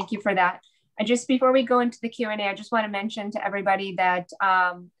 So thank you for that. And just before we go into the Q&A, I just want to mention to everybody that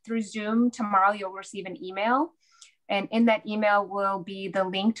through Zoom tomorrow, you'll receive an email. And in that email will be the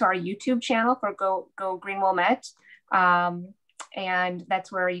link to our YouTube channel for Go Green Wilmette. And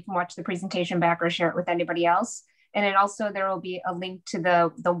that's where you can watch the presentation back or share it with anybody else. And then also there will be a link to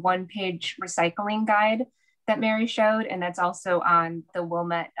the one-page recycling guide that Mary showed. And that's also on the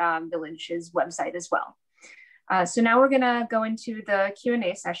Wilmette Village's website as well. So now we're gonna go into the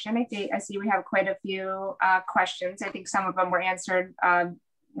Q&A session. I see we have quite a few questions. I think some of them were answered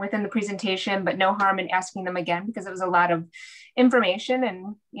within the presentation, but no harm in asking them again because it was a lot of information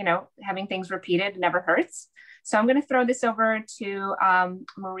and, you know, having things repeated never hurts. So I'm gonna throw this over to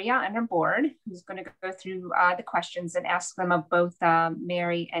Maria on our board, who's gonna go through the questions and ask them of both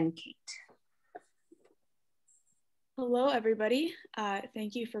Mary and Kate. Hello, everybody.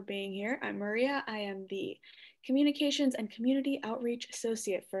 Thank you for being here. I'm Maria. I am the Communications and Community Outreach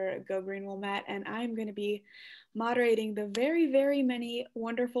Associate for Go Green Wilmette, and I'm going to be moderating the very, very many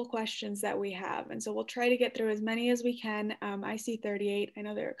wonderful questions that we have. And so we'll try to get through as many as we can. I see 38. I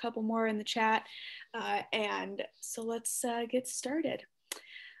know there are a couple more in the chat. And so let's get started.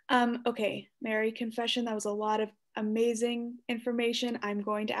 Okay, Mary, confession, that was a lot of amazing information. I'm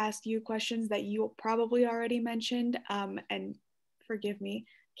going to ask you questions that you probably already mentioned, and forgive me,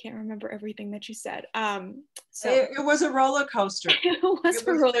 can't remember everything that you said. So it was a roller coaster. It was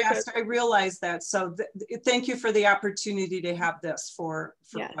a roller coaster. I realized that. So thank you for the opportunity to have this for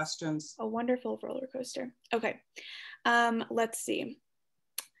yes, questions. A wonderful roller coaster. Okay, let's see.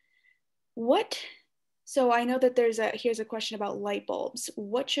 So I know that here's a question about light bulbs.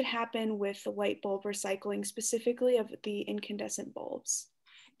 What should happen with the light bulb recycling, specifically of the incandescent bulbs?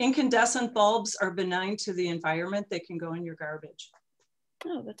 Incandescent bulbs are benign to the environment. They can go in your garbage.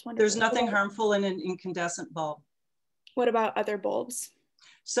 Oh, that's wonderful. There's nothing harmful in an incandescent bulb. What about other bulbs?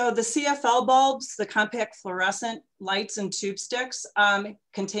 So the CFL bulbs, the compact fluorescent lights and tube sticks,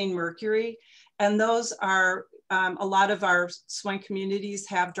 contain mercury. And those are, a lot of our SWANCC communities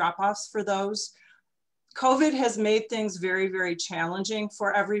have drop-offs for those. COVID has made things very, very challenging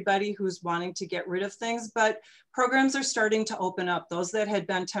for everybody who's wanting to get rid of things, but programs are starting to open up. Those that had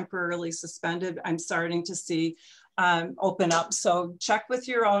been temporarily suspended, I'm starting to see open up. So check with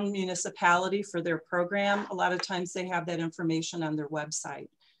your own municipality for their program. A lot of times they have that information on their website.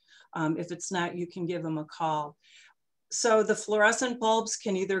 If it's not, you can give them a call. So the fluorescent bulbs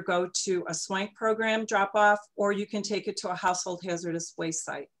can either go to a SWANCC program drop off, or you can take it to a household hazardous waste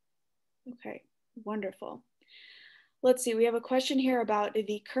site. Okay, wonderful. Let's see, we have a question here about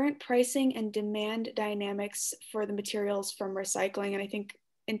the current pricing and demand dynamics for the materials from recycling. And I think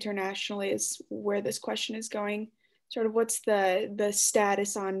internationally is where this question is going. Sort of what's the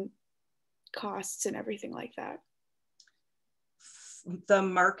status on costs and everything like that? The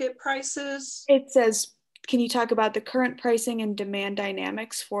market prices? It says, can you talk about the current pricing and demand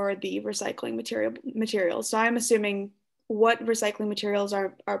dynamics for the recycling materials? So I'm assuming what recycling materials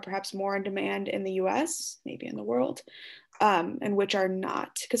are perhaps more in demand in the US, maybe in the world, and which are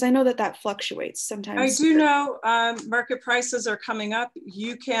not? Because I know that fluctuates sometimes. I do know market prices are coming up.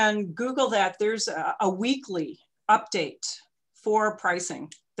 You can Google that. There's a weekly update for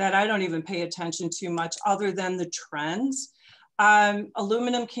pricing that I don't even pay attention to much other than the trends.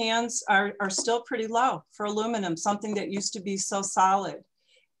 Aluminum cans are still pretty low for aluminum, something that used to be so solid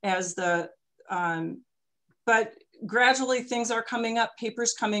as the, but gradually things are coming up,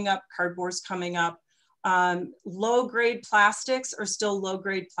 paper's coming up, cardboard's coming up. Low grade plastics are still low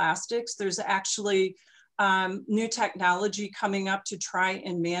grade plastics. There's actually new technology coming up to try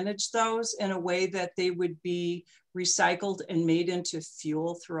and manage those in a way that they would be recycled and made into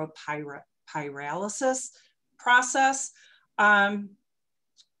fuel through a pyrolysis process. And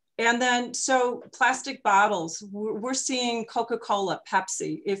then, so plastic bottles, we're seeing Coca-Cola,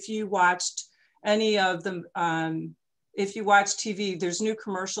 Pepsi. If you watched any of them, if you watch TV, there's new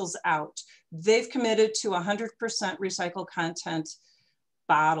commercials out. They've committed to 100% recycled content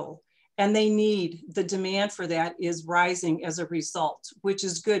bottle, and the demand for that is rising as a result, which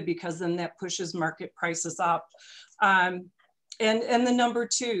is good because then that pushes market prices up. And the number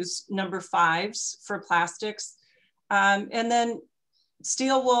 5s for plastics. And then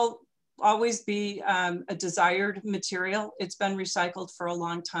steel will always be a desired material. It's been recycled for a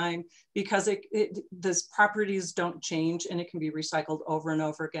long time because these properties don't change, and it can be recycled over and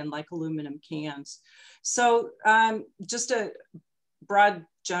over again like aluminum cans. So just a broad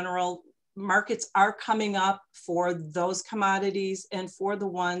general, markets are coming up for those commodities, and for the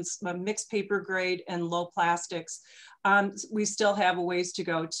ones mixed paper grade and low plastics, we still have a ways to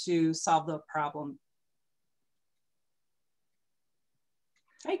go to solve the problem.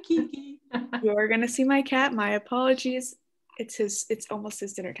 Hi, Kiki. You're gonna see my cat. My apologies. It's almost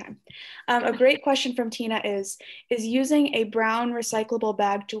his dinner time. A great question from Tina is using a brown recyclable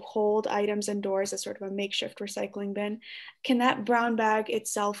bag to hold items indoors as sort of a makeshift recycling bin, can that brown bag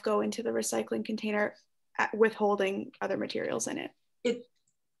itself go into the recycling container with holding other materials in it?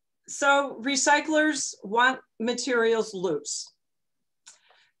 So recyclers want materials loose.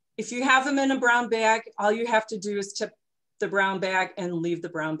 If you have them in a brown bag, all you have to do is tip the brown bag and leave the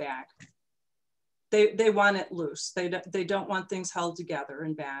brown bag. They want it loose. They don't want things held together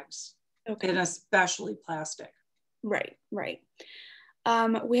in bags, okay. And especially plastic. Right.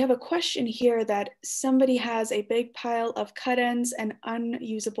 We have a question here that somebody has a big pile of cut ends and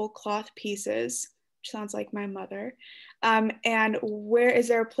unusable cloth pieces, which sounds like my mother. And where is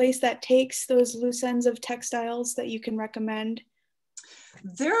there a place that takes those loose ends of textiles that you can recommend?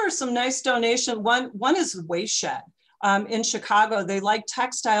 There are some nice donations. One is Waste Shed. In Chicago, they like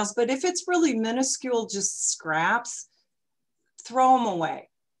textiles, but if it's really minuscule, just scraps, throw them away.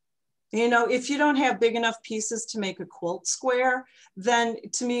 You know, if you don't have big enough pieces to make a quilt square, then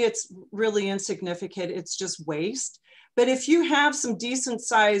to me, it's really insignificant. It's just waste. But if you have some decent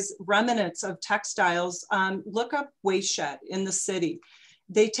size remnants of textiles, look up Waste Shed in the city.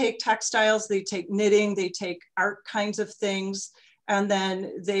 They take textiles, they take knitting, they take art kinds of things, and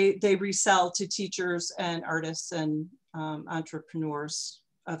then they resell to teachers and artists and entrepreneurs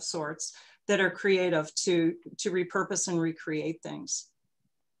of sorts that are creative to repurpose and recreate things.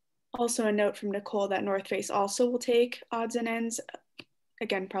 Also a note from Nicole that North Face also will take odds and ends,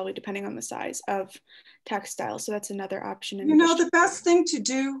 again, probably depending on the size of textile. So that's another option. You know, the best thing to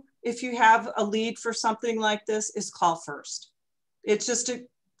do if you have a lead for something like this is call first. It's just to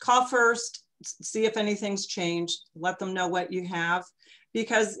call first, see if anything's changed, let them know what you have.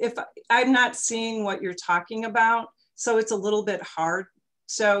 Because if I'm not seeing what you're talking about, so it's a little bit hard.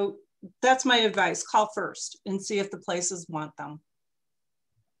 So that's my advice, call first and see if the places want them.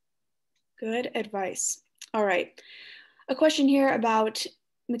 Good advice. All right. A question here about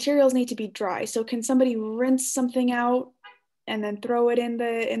materials need to be dry. So can somebody rinse something out and then throw it in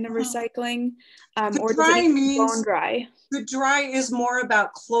the recycling? Or does it need to be bone dry? The dry is more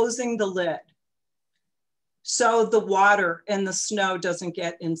about closing the lid. so the water and the snow doesn't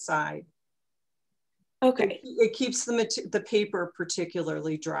get inside. Okay. It keeps the paper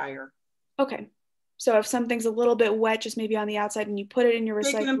particularly drier. Okay. So if something's a little bit wet, just maybe on the outside, and you put it in your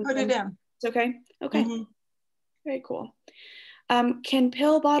recycling, take it and put it in. It's okay. Okay. Mm-hmm. Very cool. Can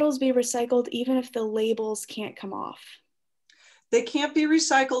pill bottles be recycled even if the labels can't come off? They can't be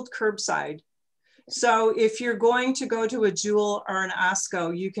recycled curbside. So if you're going to go to a Jewel or an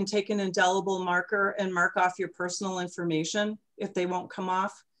Osco, you can take an indelible marker and mark off your personal information if they won't come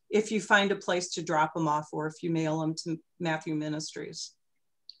off, if you find a place to drop them off, or if you mail them to Matthew Ministries.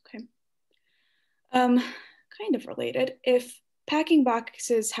 Okay. Kind of related. If packing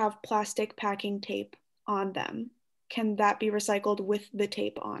boxes have plastic packing tape on them, can that be recycled with the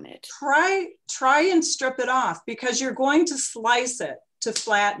tape on it? Try and strip it off, because you're going to slice it to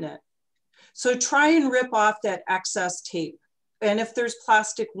flatten it. So try and rip off that excess tape. And if there's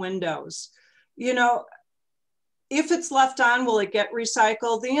plastic windows, you know, if it's left on, will it get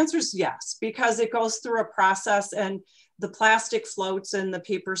recycled? The answer is yes, because it goes through a process and the plastic floats and the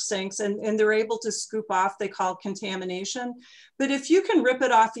paper sinks, and they're able to scoop off, they call contamination. But if you can rip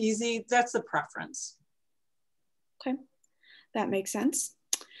it off easy, that's the preference. Okay, that makes sense.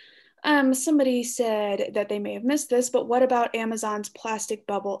 Somebody said that they may have missed this, but what about Amazon's plastic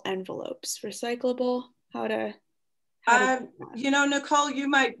bubble envelopes? Recyclable? You know, Nicole, you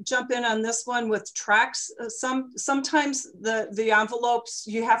might jump in on this one with Trex. Sometimes the envelopes,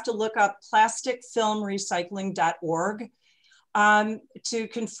 you have to look up plasticfilmrecycling.org to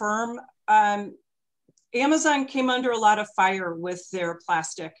confirm. Amazon came under a lot of fire with their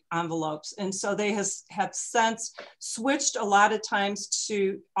plastic envelopes. And so they have since switched a lot of times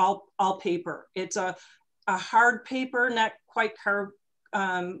to all paper. It's a hard paper, not quite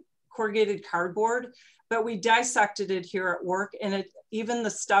corrugated cardboard, but we dissected it here at work, and even the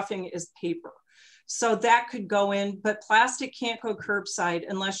stuffing is paper. So that could go in, but plastic can't go curbside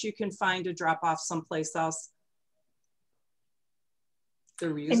unless you can find a drop off someplace else.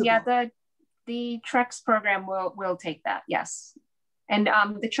 They're reusable. And yeah, the Trex program will take that, yes. And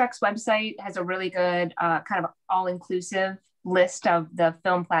the Trex website has a really good kind of all-inclusive list of the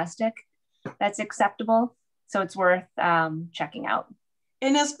film plastic that's acceptable. So it's worth checking out.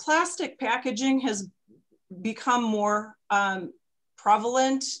 And as plastic packaging has become more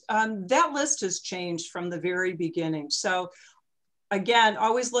prevalent, that list has changed from the very beginning. So again,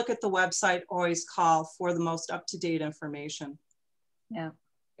 always look at the website, always call for the most up-to-date information. Yeah.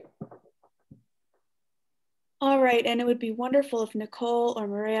 All right, and it would be wonderful if Nicole or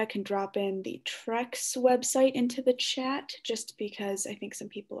Maria can drop in the Trex website into the chat, just because I think some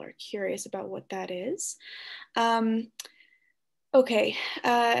people are curious about what that is. Okay,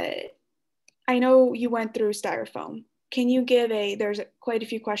 I know you went through styrofoam. Can you give there's quite a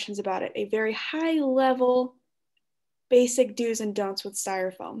few questions about it, a very high level, basic do's and don'ts with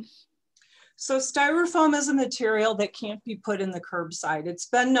styrofoam? So styrofoam is a material that can't be put in the curbside. It's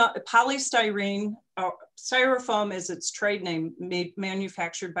been polystyrene, styrofoam is its trade name,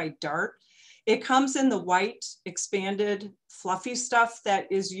 manufactured by Dart. It comes in the white, expanded, fluffy stuff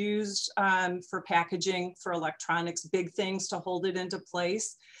that is used for packaging, for electronics, big things to hold it into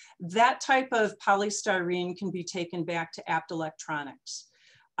place. That type of polystyrene can be taken back to Apt Electronics.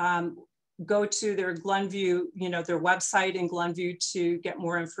 Go to their Glenview, their website in Glenview to get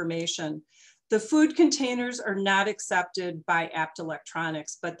more information. The food containers are not accepted by Apt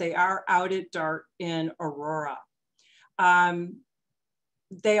Electronics, but they are out at Dart in Aurora.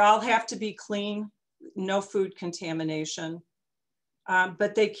 They all have to be clean, no food contamination,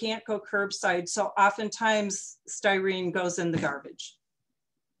 but they can't go curbside. So oftentimes styrene goes in the garbage.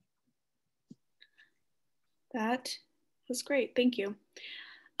 That was great, thank you.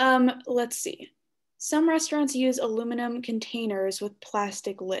 Let's see. Some restaurants use aluminum containers with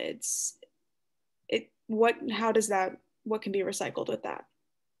plastic lids. What can be recycled with that?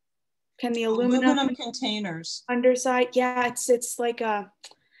 Can the aluminum containers underside? Yeah, it's like a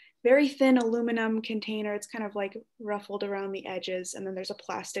very thin aluminum container. It's kind of like ruffled around the edges, and then there's a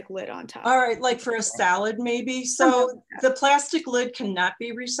plastic lid on top. All right, like for a salad maybe. So the plastic lid cannot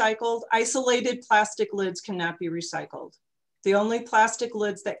be recycled. Isolated plastic lids cannot be recycled. The only plastic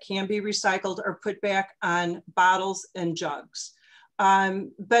lids that can be recycled are put back on bottles and jugs.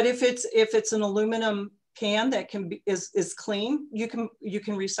 But if it's an aluminum pan that is clean, you can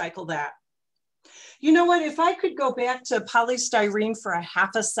recycle that. You know what, if I could go back to polystyrene for a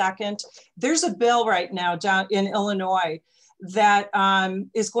half a second, there's a bill right now down in Illinois that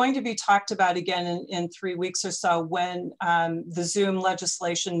is going to be talked about again in 3 weeks or so when the Zoom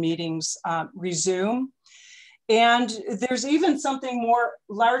legislation meetings resume. And there's even something more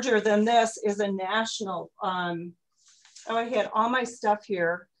larger than this is a national, oh, I had all my stuff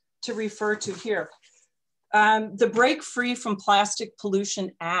here to refer to here. The Break Free from Plastic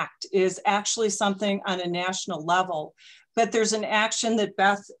Pollution Act is actually something on a national level, but there's an action that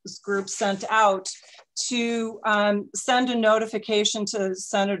Beth's group sent out to send a notification to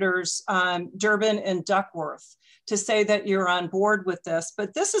Senators Durbin and Duckworth to say that you're on board with this.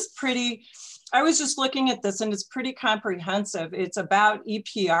 But this is pretty, I was just looking at this and it's pretty comprehensive. It's about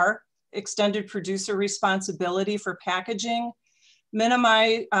EPR, extended producer responsibility for packaging,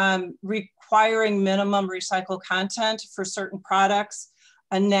 requiring minimum recycled content for certain products,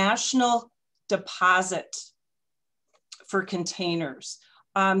 a national deposit for containers.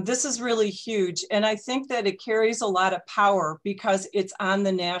 This is really huge. And I think that it carries a lot of power because it's on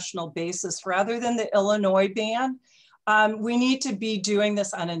the national basis rather than the Illinois ban. We need to be doing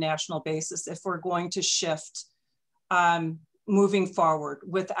this on a national basis if we're going to shift moving forward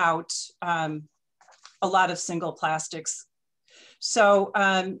without a lot of single plastics. So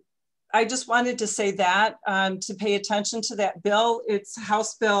I just wanted to say that to pay attention to that bill. It's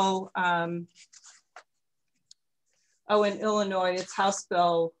House Bill, oh, in Illinois, it's House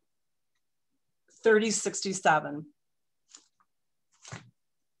Bill 3067.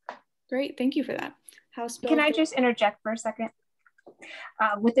 Great, thank you for that. House Bill. Can I just interject for a second?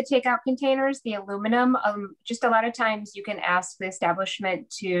 With the takeout containers, the aluminum, just a lot of times you can ask the establishment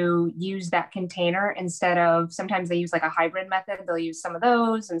to use that container instead of, sometimes they use like a hybrid method. They'll use some of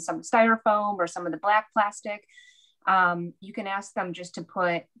those and some styrofoam or some of the black plastic. You can ask them just to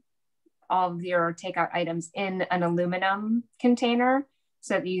put all of your takeout items in an aluminum container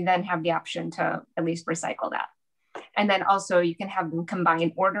so that you then have the option to at least recycle that. And then also you can have them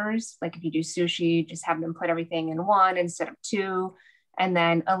combine orders. Like if you do sushi, just have them put everything in one instead of two, and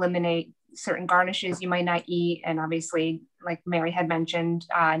then eliminate certain garnishes you might not eat. And obviously, like Mary had mentioned,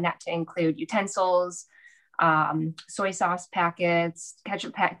 not to include utensils, soy sauce packets,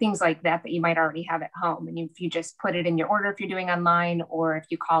 ketchup pack, things like that that you might already have at home. And if you just put it in your order, if you're doing online, or if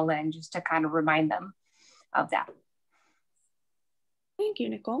you call in, just to kind of remind them of that. Thank you,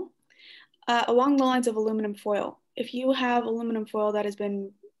 Nicole. Along the lines of aluminum foil, if you have aluminum foil that has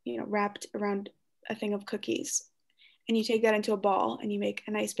been, wrapped around a thing of cookies, and you take that into a ball and you make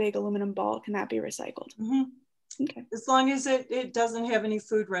a nice big aluminum ball, can that be recycled? Mm-hmm. Okay. As long as it doesn't have any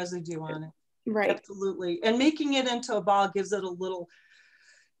food residue on it. Right. Absolutely. And making it into a ball gives it a little,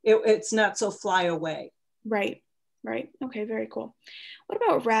 it's not so fly away. Right. Right. Okay. Very cool. What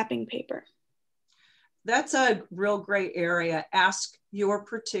about wrapping paper? That's a real gray area. Ask your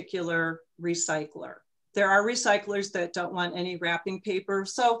particular recycler. There are recyclers that don't want any wrapping paper.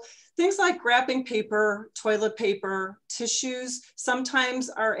 So things like wrapping paper, toilet paper, tissues sometimes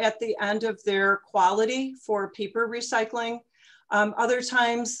are at the end of their quality for paper recycling. Other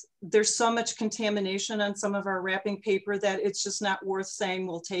times there's so much contamination on some of our wrapping paper that it's just not worth saying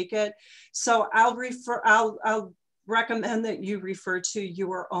we'll take it. So I'll recommend that you refer to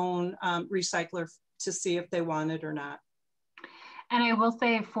your own recycler to see if they want it or not. And I will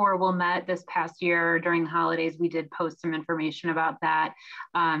say for Wilmette this past year during the holidays, we did post some information about that.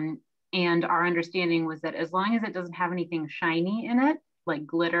 And our understanding was that as long as it doesn't have anything shiny in it, like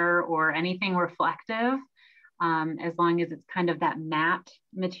glitter or anything reflective, as long as it's kind of that matte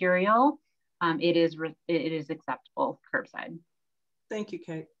material, it is acceptable curbside. Thank you,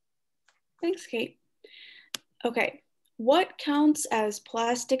 Kate. Thanks, Kate. Okay, what counts as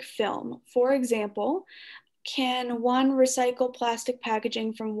plastic film? For example, can one recycle plastic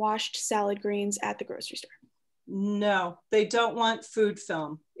packaging from washed salad greens at the grocery store? No, they don't want food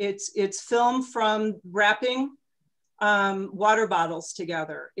film. It's film from wrapping water bottles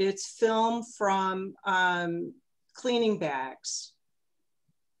together. It's film from cleaning bags.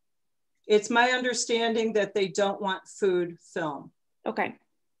 It's my understanding that they don't want food film. Okay.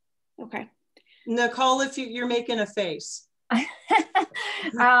 Okay. Nicole, if you're making a face.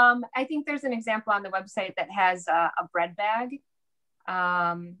 I think there's an example on the website that has a bread bag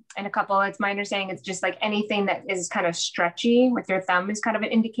and a couple. It's my understanding it's just like anything that is kind of stretchy with your thumb is kind of an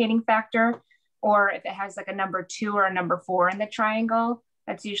indicating factor. Or if it has like a number 2 or a number 4 in the triangle,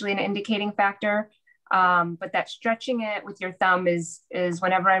 that's usually an indicating factor. But that stretching it with your thumb is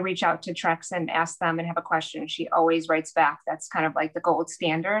whenever I reach out to Trex and ask them and have a question, she always writes back. That's kind of like the gold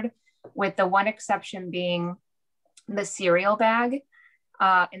standard, with the one exception being the cereal bag,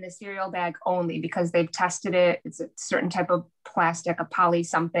 and the cereal bag only because they've tested it. It's a certain type of plastic, a poly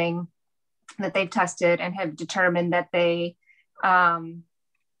something that they've tested and have determined that they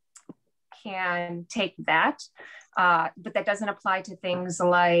can take that, but that doesn't apply to things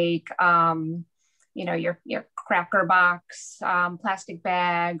like you know, your cracker box, plastic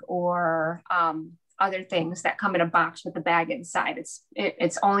bag, or other things that come in a box with the bag inside.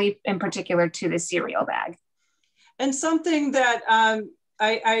 It's only in particular to the cereal bag. And something that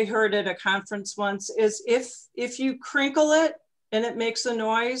I heard at a conference once is if you crinkle it and it makes a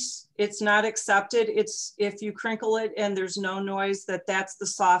noise, it's not accepted. It's if you crinkle it and there's no noise, that's the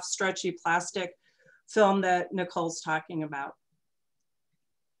soft, stretchy plastic film that Nicole's talking about.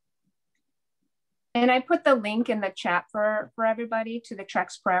 And I put the link in the chat for everybody to the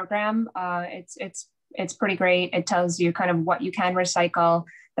Trex program. It's pretty great. It tells you kind of what you can recycle,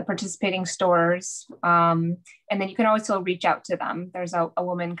 the participating stores, and then you can also reach out to them. There's a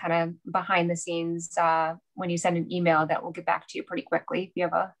woman kind of behind the scenes when you send an email that will get back to you pretty quickly if you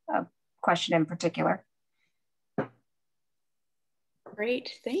have a question in particular.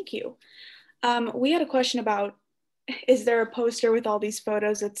 Great, thank you. We had a question about, is there a poster with all these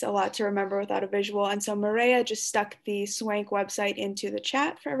photos? It's a lot to remember without a visual. And so Maria just stuck the SWANCC website into the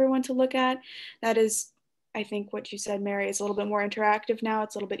chat for everyone to look at. That is, I think what you said, Mary, is a little bit more interactive now.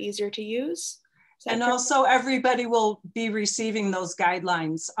 It's a little bit easier to use. And also everybody will be receiving those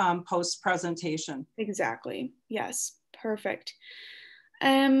guidelines post-presentation. Exactly, yes, perfect.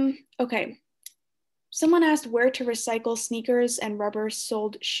 Okay. Someone asked where to recycle sneakers and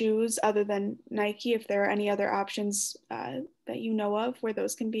rubber-soled shoes other than Nike, if there are any other options that you know of where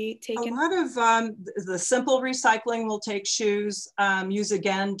those can be taken. A lot of the simple recycling will take shoes. Use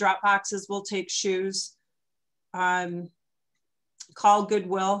again, drop boxes will take shoes. Call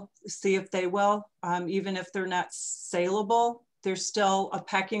Goodwill, see if they will. Even if they're not saleable, there's still a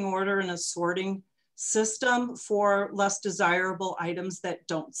pecking order and a sorting system for less desirable items that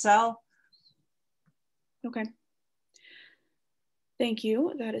don't sell. Okay. Thank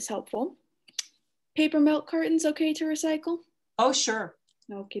you. That is helpful. Paper milk cartons okay to recycle? Oh, sure.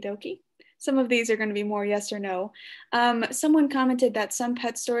 Okie dokie. Some of these are going to be more yes or no. Someone commented that some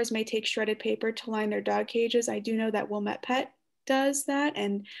pet stores may take shredded paper to line their dog cages. I do know that Wilmette Pet does that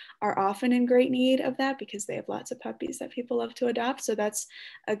and are often in great need of that because they have lots of puppies that people love to adopt. So that's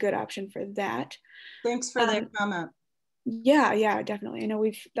a good option for that. Thanks for that comment. Yeah, definitely. I know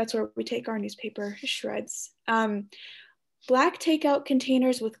that's where we take our newspaper shreds. Black takeout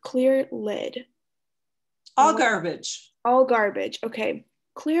containers with clear lid. All garbage. All garbage, okay.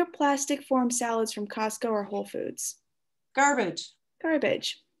 Clear plastic form salads from Costco or Whole Foods. Garbage.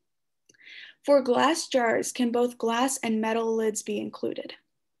 Garbage. For glass jars, can both glass and metal lids be included?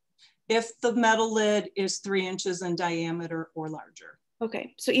 If the metal lid is 3 inches in diameter or larger.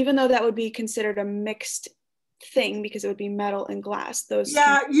 Okay, so even though that would be considered a mixed thing because it would be metal and glass, those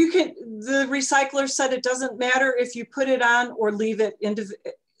you can, the recycler said it doesn't matter if you put it on or leave it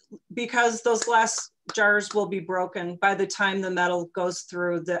because those glass jars will be broken by the time the metal goes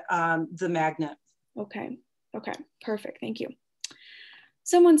through the magnet. Okay, perfect, thank you.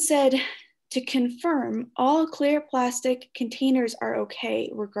 Someone said to confirm all clear plastic containers are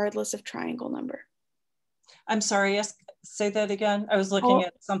okay regardless of triangle number. I'm sorry, yes, say that again. I was looking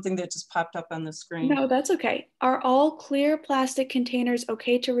at something that just popped up on the screen. No, that's okay. Are all clear plastic containers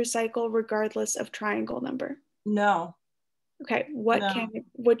okay to recycle regardless of triangle number? No. Okay,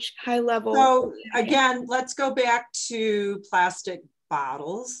 which high level? So again, let's go back to plastic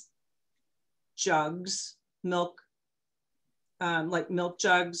bottles, jugs, milk, like milk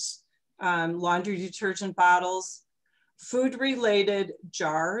jugs, laundry detergent bottles, food related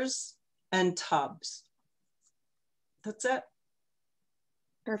jars and tubs. That's it.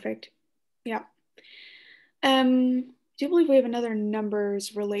 Perfect. Yeah. I do believe we have another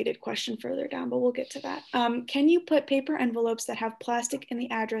numbers related question further down, but we'll get to that. Can you put paper envelopes that have plastic in the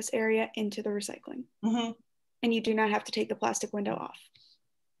address area into the recycling? Mm-hmm. And you do not have to take the plastic window off.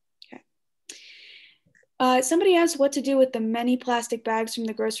 Okay. Somebody asked what to do with the many plastic bags from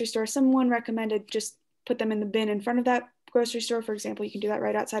the grocery store. Someone recommended just put them in the bin in front of that grocery store. For example, you can do that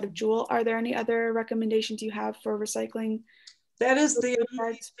right outside of Jewel. Are there any other recommendations you have for recycling? That is the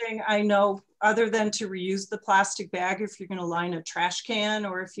only thing I know other than to reuse the plastic bag if you're going to line a trash can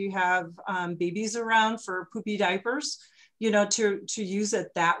or if you have babies around for poopy diapers, you know, to use it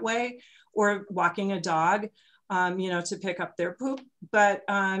that way, or walking a dog, you know, to pick up their poop. But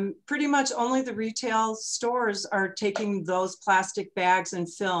pretty much only the retail stores are taking those plastic bags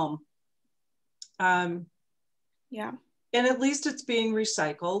and film. Yeah. And at least it's being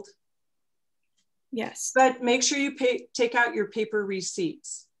recycled. Yes. But make sure you take out your paper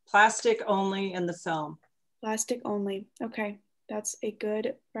receipts. Plastic only in the film. Plastic only. Okay, that's a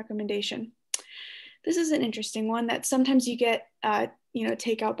good recommendation. This is an interesting one that sometimes you get,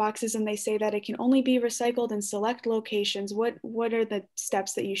 takeout boxes and they say that it can only be recycled in select locations. What are the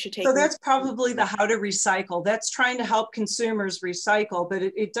steps that you should take? So that's probably the how to recycle. That's trying to help consumers recycle, but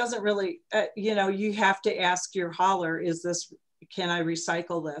it doesn't really, you have to ask your hauler, can I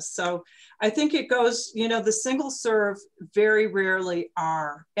recycle this? So I think it goes, the single serve very rarely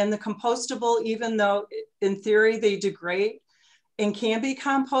are. And the compostable, even though in theory they degrade and can be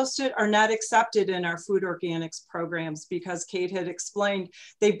composted, are not accepted in our food organics programs because Kate had explained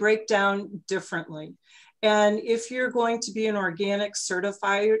they break down differently. And if you're going to be an organic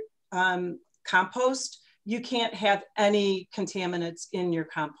certified compost, you can't have any contaminants in your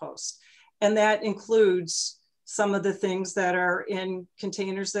compost. And that includes some of the things that are in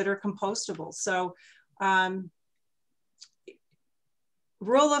containers that are compostable. So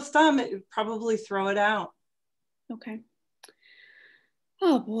rule of thumb, probably throw it out. Okay.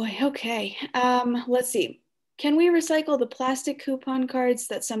 Oh boy, okay. Let's see. Can we recycle the plastic coupon cards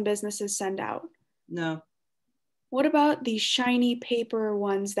that some businesses send out? No. What about the shiny paper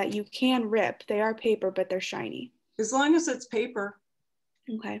ones that you can rip? They are paper, but they're shiny. As long as it's paper.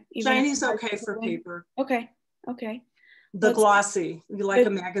 Okay. Shiny's okay for paper. Okay. Okay. The glossy, you like a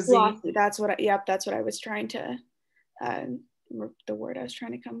magazine? Glossy. That's what I was trying to, the word I was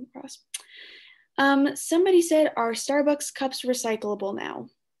trying to come across. Somebody said, are Starbucks cups recyclable now?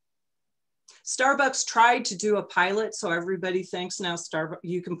 Starbucks tried to do a pilot, so everybody thinks now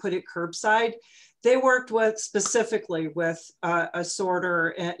you can put it curbside. They worked specifically with a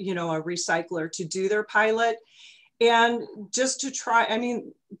sorter, a recycler to do their pilot. And just to try,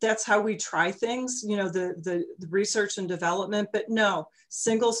 that's how we try things, the research and development, but no,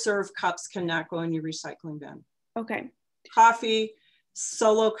 single serve cups cannot go in your recycling bin. Okay. Coffee,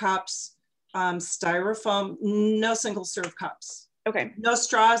 solo cups, styrofoam, no single serve cups. Okay. No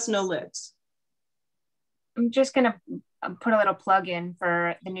straws, no lids. I'm just gonna put a little plug in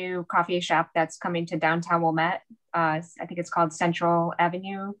for the new coffee shop that's coming to downtown Wilmette. I think it's called Central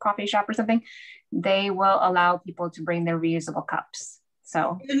Avenue Coffee Shop or something. They will allow people to bring their reusable cups.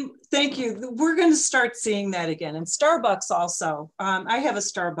 So and thank you. We're going to start seeing that again. And Starbucks also. I have a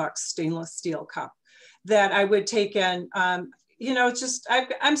Starbucks stainless steel cup that I would take in.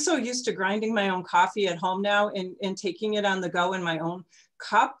 I'm so used to grinding my own coffee at home now and taking it on the go in my own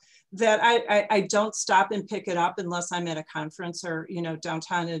cup that I don't stop and pick it up unless I'm at a conference or,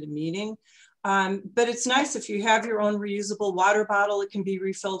 downtown at a meeting. But it's nice if you have your own reusable water bottle, it can be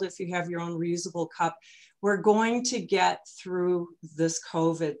refilled if you have your own reusable cup. We're going to get through this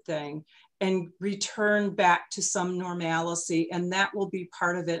COVID thing and return back to some normalcy, and that will be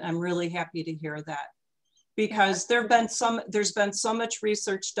part of it. I'm really happy to hear that because there's been so much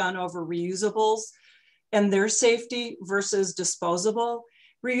research done over reusables and their safety versus disposable.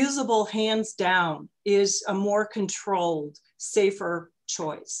 Reusable, hands down, is a more controlled, safer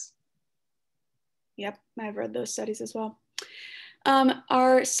choice. Yep, I've read those studies as well.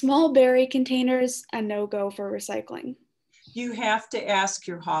 Are small berry containers a no-go for recycling? You have to ask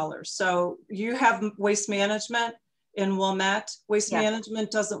your hauler. So you have Waste Management in Wilmette. Waste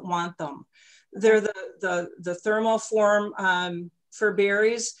Management doesn't want them. They're the thermoform for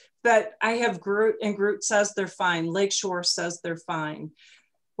berries, but I have Groot, and Groot says they're fine. Lakeshore says they're fine.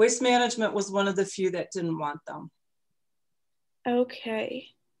 Waste Management was one of the few that didn't want them. Okay.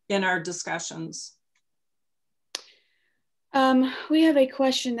 In our discussions. We have a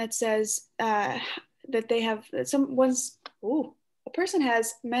question that says that they have a person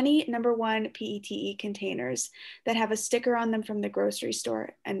has many #1 PETE containers that have a sticker on them from the grocery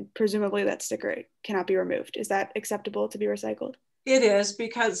store, and presumably that sticker cannot be removed. Is that acceptable to be recycled? It is,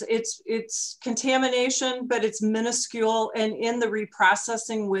 because it's contamination, but it's minuscule, and in the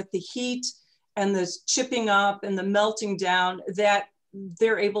reprocessing with the heat and the chipping up and the melting down, that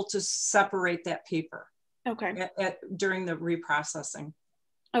they're able to separate that paper. Okay. During the reprocessing.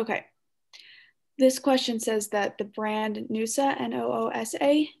 Okay. This question says that the brand Noosa,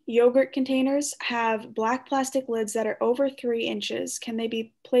 Noosa, yogurt containers have black plastic lids that are over 3 inches. Can they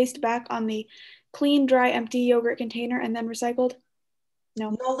be placed back on the clean, dry, empty yogurt container and then recycled?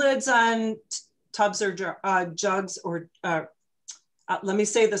 No. No lids on tubs or jugs, or let me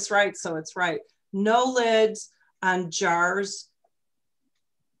say this right so it's right. No lids on jars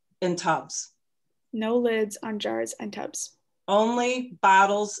and tubs. No lids on jars and tubs. Only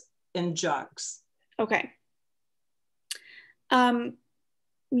bottles and jugs. Okay.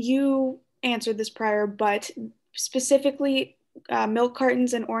 You answered this prior, but specifically milk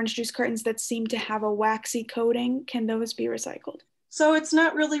cartons and orange juice cartons that seem to have a waxy coating, can those be recycled? So it's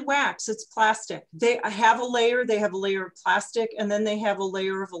not really wax, it's plastic. They have a layer of plastic, and then they have a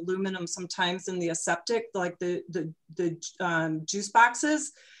layer of aluminum sometimes in the aseptic, like the juice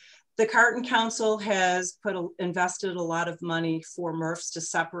boxes. The Carton Council has invested a lot of money for MRFs to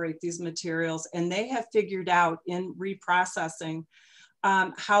separate these materials, and they have figured out in reprocessing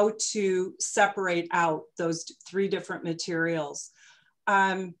how to separate out those 3 different materials.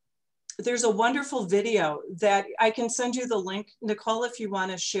 There's a wonderful video that I can send you the link, Nicole, if you want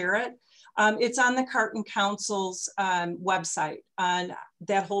to share it. It's on the Carton Council's website on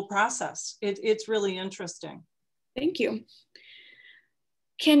that whole process. It's really interesting. Thank you.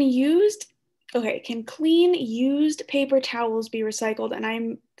 Can clean used paper towels be recycled? And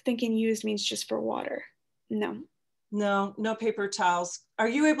I'm thinking used means just for water. No. No paper towels. Are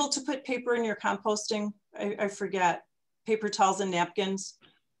you able to put paper in your composting? I forget. Paper towels and napkins?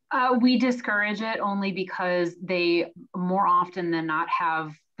 We discourage it only because they more often than not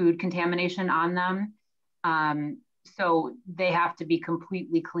have food contamination on them. So they have to be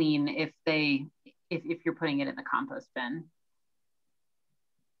completely clean if you're putting it in the compost bin.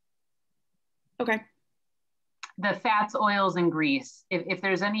 Okay. The fats, oils, and grease. If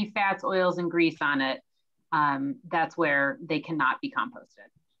there's any fats, oils, and grease on it, that's where they cannot be composted.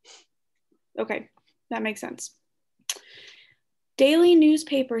 Okay, that makes sense. Daily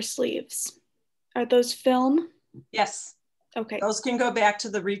newspaper sleeves. Are those film? Yes. Okay. Those can go back to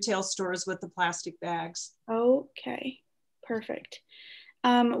the retail stores with the plastic bags. Okay, perfect.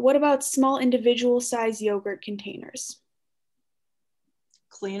 What about small individual size yogurt containers?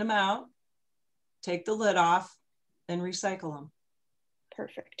 Clean them out, take the lid off, and recycle them.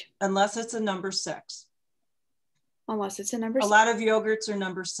 Perfect. Unless it's a number 6. Unless it's a number 6. A lot of yogurts are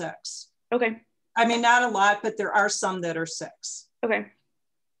number 6. Okay. I mean, not a lot, but there are some that are 6. Okay.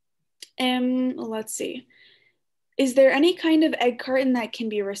 Let's see. Is there any kind of egg carton that can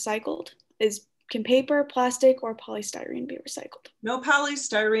be recycled? Can paper, plastic, or polystyrene be recycled? No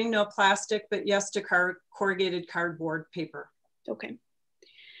polystyrene, no plastic, but yes to corrugated cardboard paper. Okay.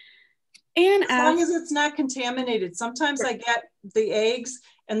 And as long as it's not contaminated. Sometimes I get the eggs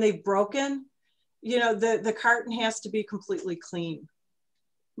and they've broken. You know, the carton has to be completely clean.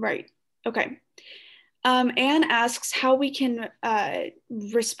 Right. Okay. Anne asks how we can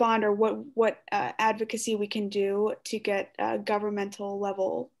respond, or what advocacy we can do to get governmental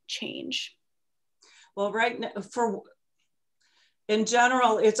level change. Well, right now, in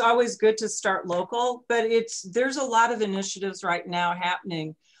general, it's always good to start local, but there's a lot of initiatives right now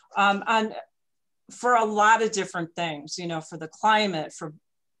happening for a lot of different things, you know, for the climate,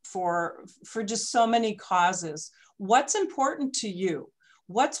 for just so many causes. What's important to you?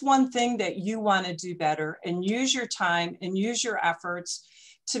 What's one thing that you want to do better, and use your time and use your efforts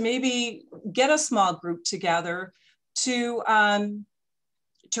to maybe get a small group together to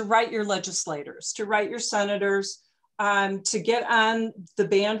write your legislators, to write your senators, to get on the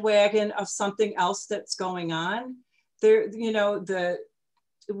bandwagon of something else that's going on. There, you know,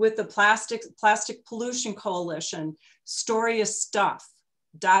 with the Plastic Pollution Coalition,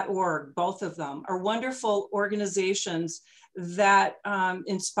 StoryIsStuff.org, both of them are wonderful organizations that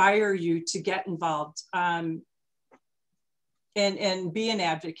inspire you to get involved and be an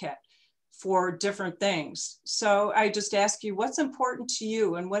advocate for different things. So I just ask you, what's important to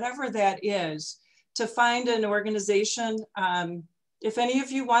you, and whatever that is, to find an organization. If any of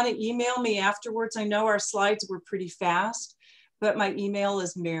you want to email me afterwards, I know our slides were pretty fast, but my email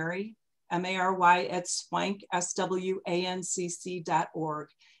is Mary, M-A-R-Y, at SWANCC, SWANCC.org,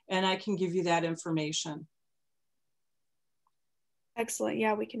 and I can give you that information. Excellent.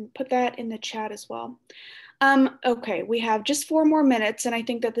 Yeah, we can put that in the chat as well. Okay, we have just 4 more minutes, and I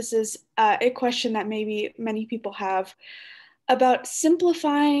think that this is a question that maybe many people have about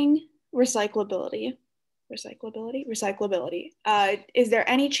simplifying recyclability. Recyclability. Is there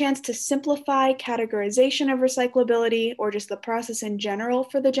any chance to simplify categorization of recyclability, or just the process in general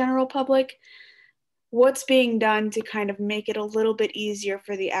for the general public? What's being done to kind of make it a little bit easier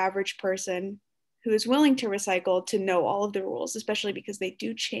for the average person who is willing to recycle to know all of the rules, especially because they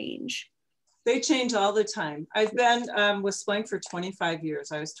do change? They change all the time. I've been with SWANCC for 25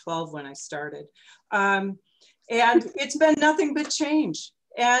 years. I was 12 when I started. And it's been nothing but change.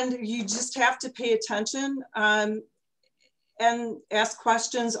 And you just have to pay attention and ask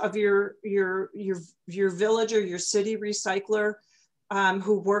questions of your village or your city recycler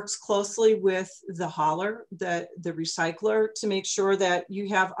who works closely with the hauler, the recycler, to make sure that you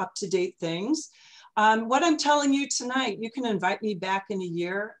have up-to-date things. What I'm telling you tonight, you can invite me back in a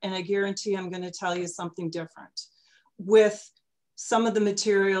year, and I guarantee I'm going to tell you something different with some of the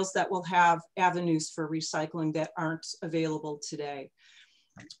materials that will have avenues for recycling that aren't available today.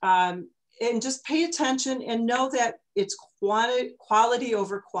 And just pay attention and know that it's quality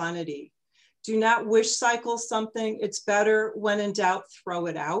over quantity. Do not wish cycle something. It's better when in doubt, throw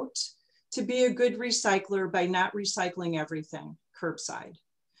it out. To be a good recycler by not recycling everything curbside,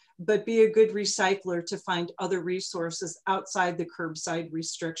 but be a good recycler to find other resources outside the curbside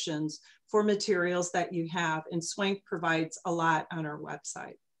restrictions for materials that you have. And SWANCC provides a lot on our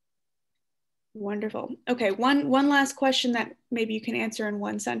website. Wonderful. Okay, one last question that maybe you can answer in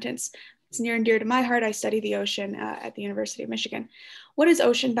one sentence. It's near and dear to my heart. I study the ocean at the University of Michigan. What is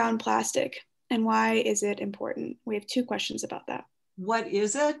ocean-bound plastic and why is it important? We have 2 questions about that. What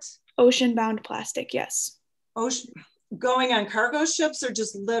is it? Ocean-bound plastic, yes. Ocean, going on cargo ships or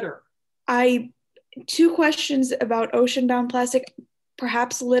just litter? 2 questions about ocean-bound plastic,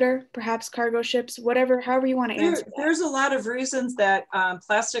 perhaps litter, perhaps cargo ships, whatever, however you want to answer that. There's a lot of reasons that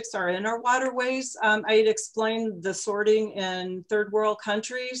plastics are in our waterways. I had explained the sorting in third world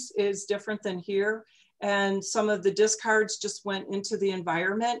countries is different than here. And some of the discards just went into the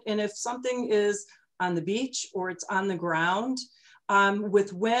environment. And if something is on the beach or it's on the ground,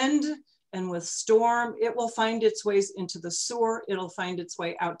 with wind and with storm, it will find its ways into the sewer. It'll find its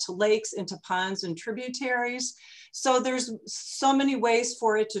way out to lakes, into ponds and tributaries. So there's so many ways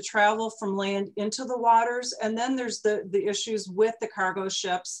for it to travel from land into the waters. And then there's the issues with the cargo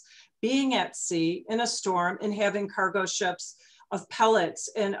ships being at sea in a storm and having cargo ships of pellets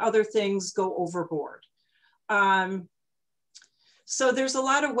and other things go overboard. So there's a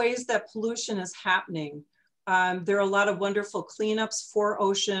lot of ways that pollution is happening. There are a lot of wonderful cleanups for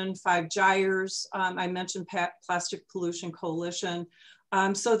ocean, 5 gyres. I mentioned Plastic Pollution Coalition.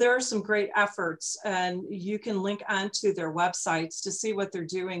 So there are some great efforts and you can link onto their websites to see what they're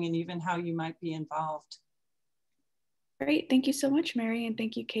doing and even how you might be involved. Great, thank you so much, Mary, and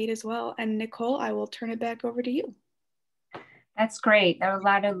thank you, Kate, as well. And Nicole, I will turn it back over to you. That's great. There were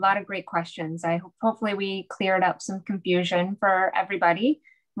a lot of great questions. Hopefully we cleared up some confusion for everybody.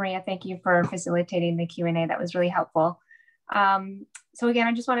 Maria, thank you for facilitating the Q&A. That was really helpful. So again,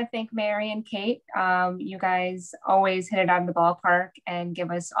 I just want to thank Mary and Kate. You guys always hit it out of the ballpark and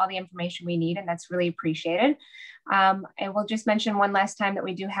give us all the information we need, and that's really appreciated. And we'll just mention one last time that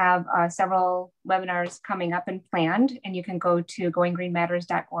we do have several webinars coming up and planned, and you can go to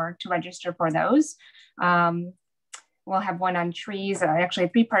goinggreenmatters.org to register for those. We'll have one on trees, actually a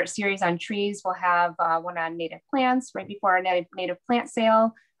 3-part series on trees. We'll have one on native plants right before our native plant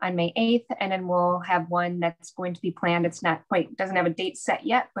sale on May 8th. And then we'll have one that's going to be planned. It's not quite, doesn't have a date set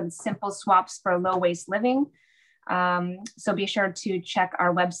yet, but it's simple swaps for low waste living. So be sure to check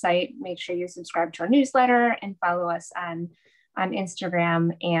our website, make sure you subscribe to our newsletter and follow us on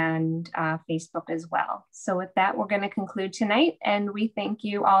Instagram and Facebook as well. So with that, we're going to conclude tonight and we thank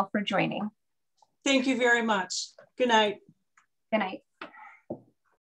you all for joining. Thank you very much. Good night. Good night.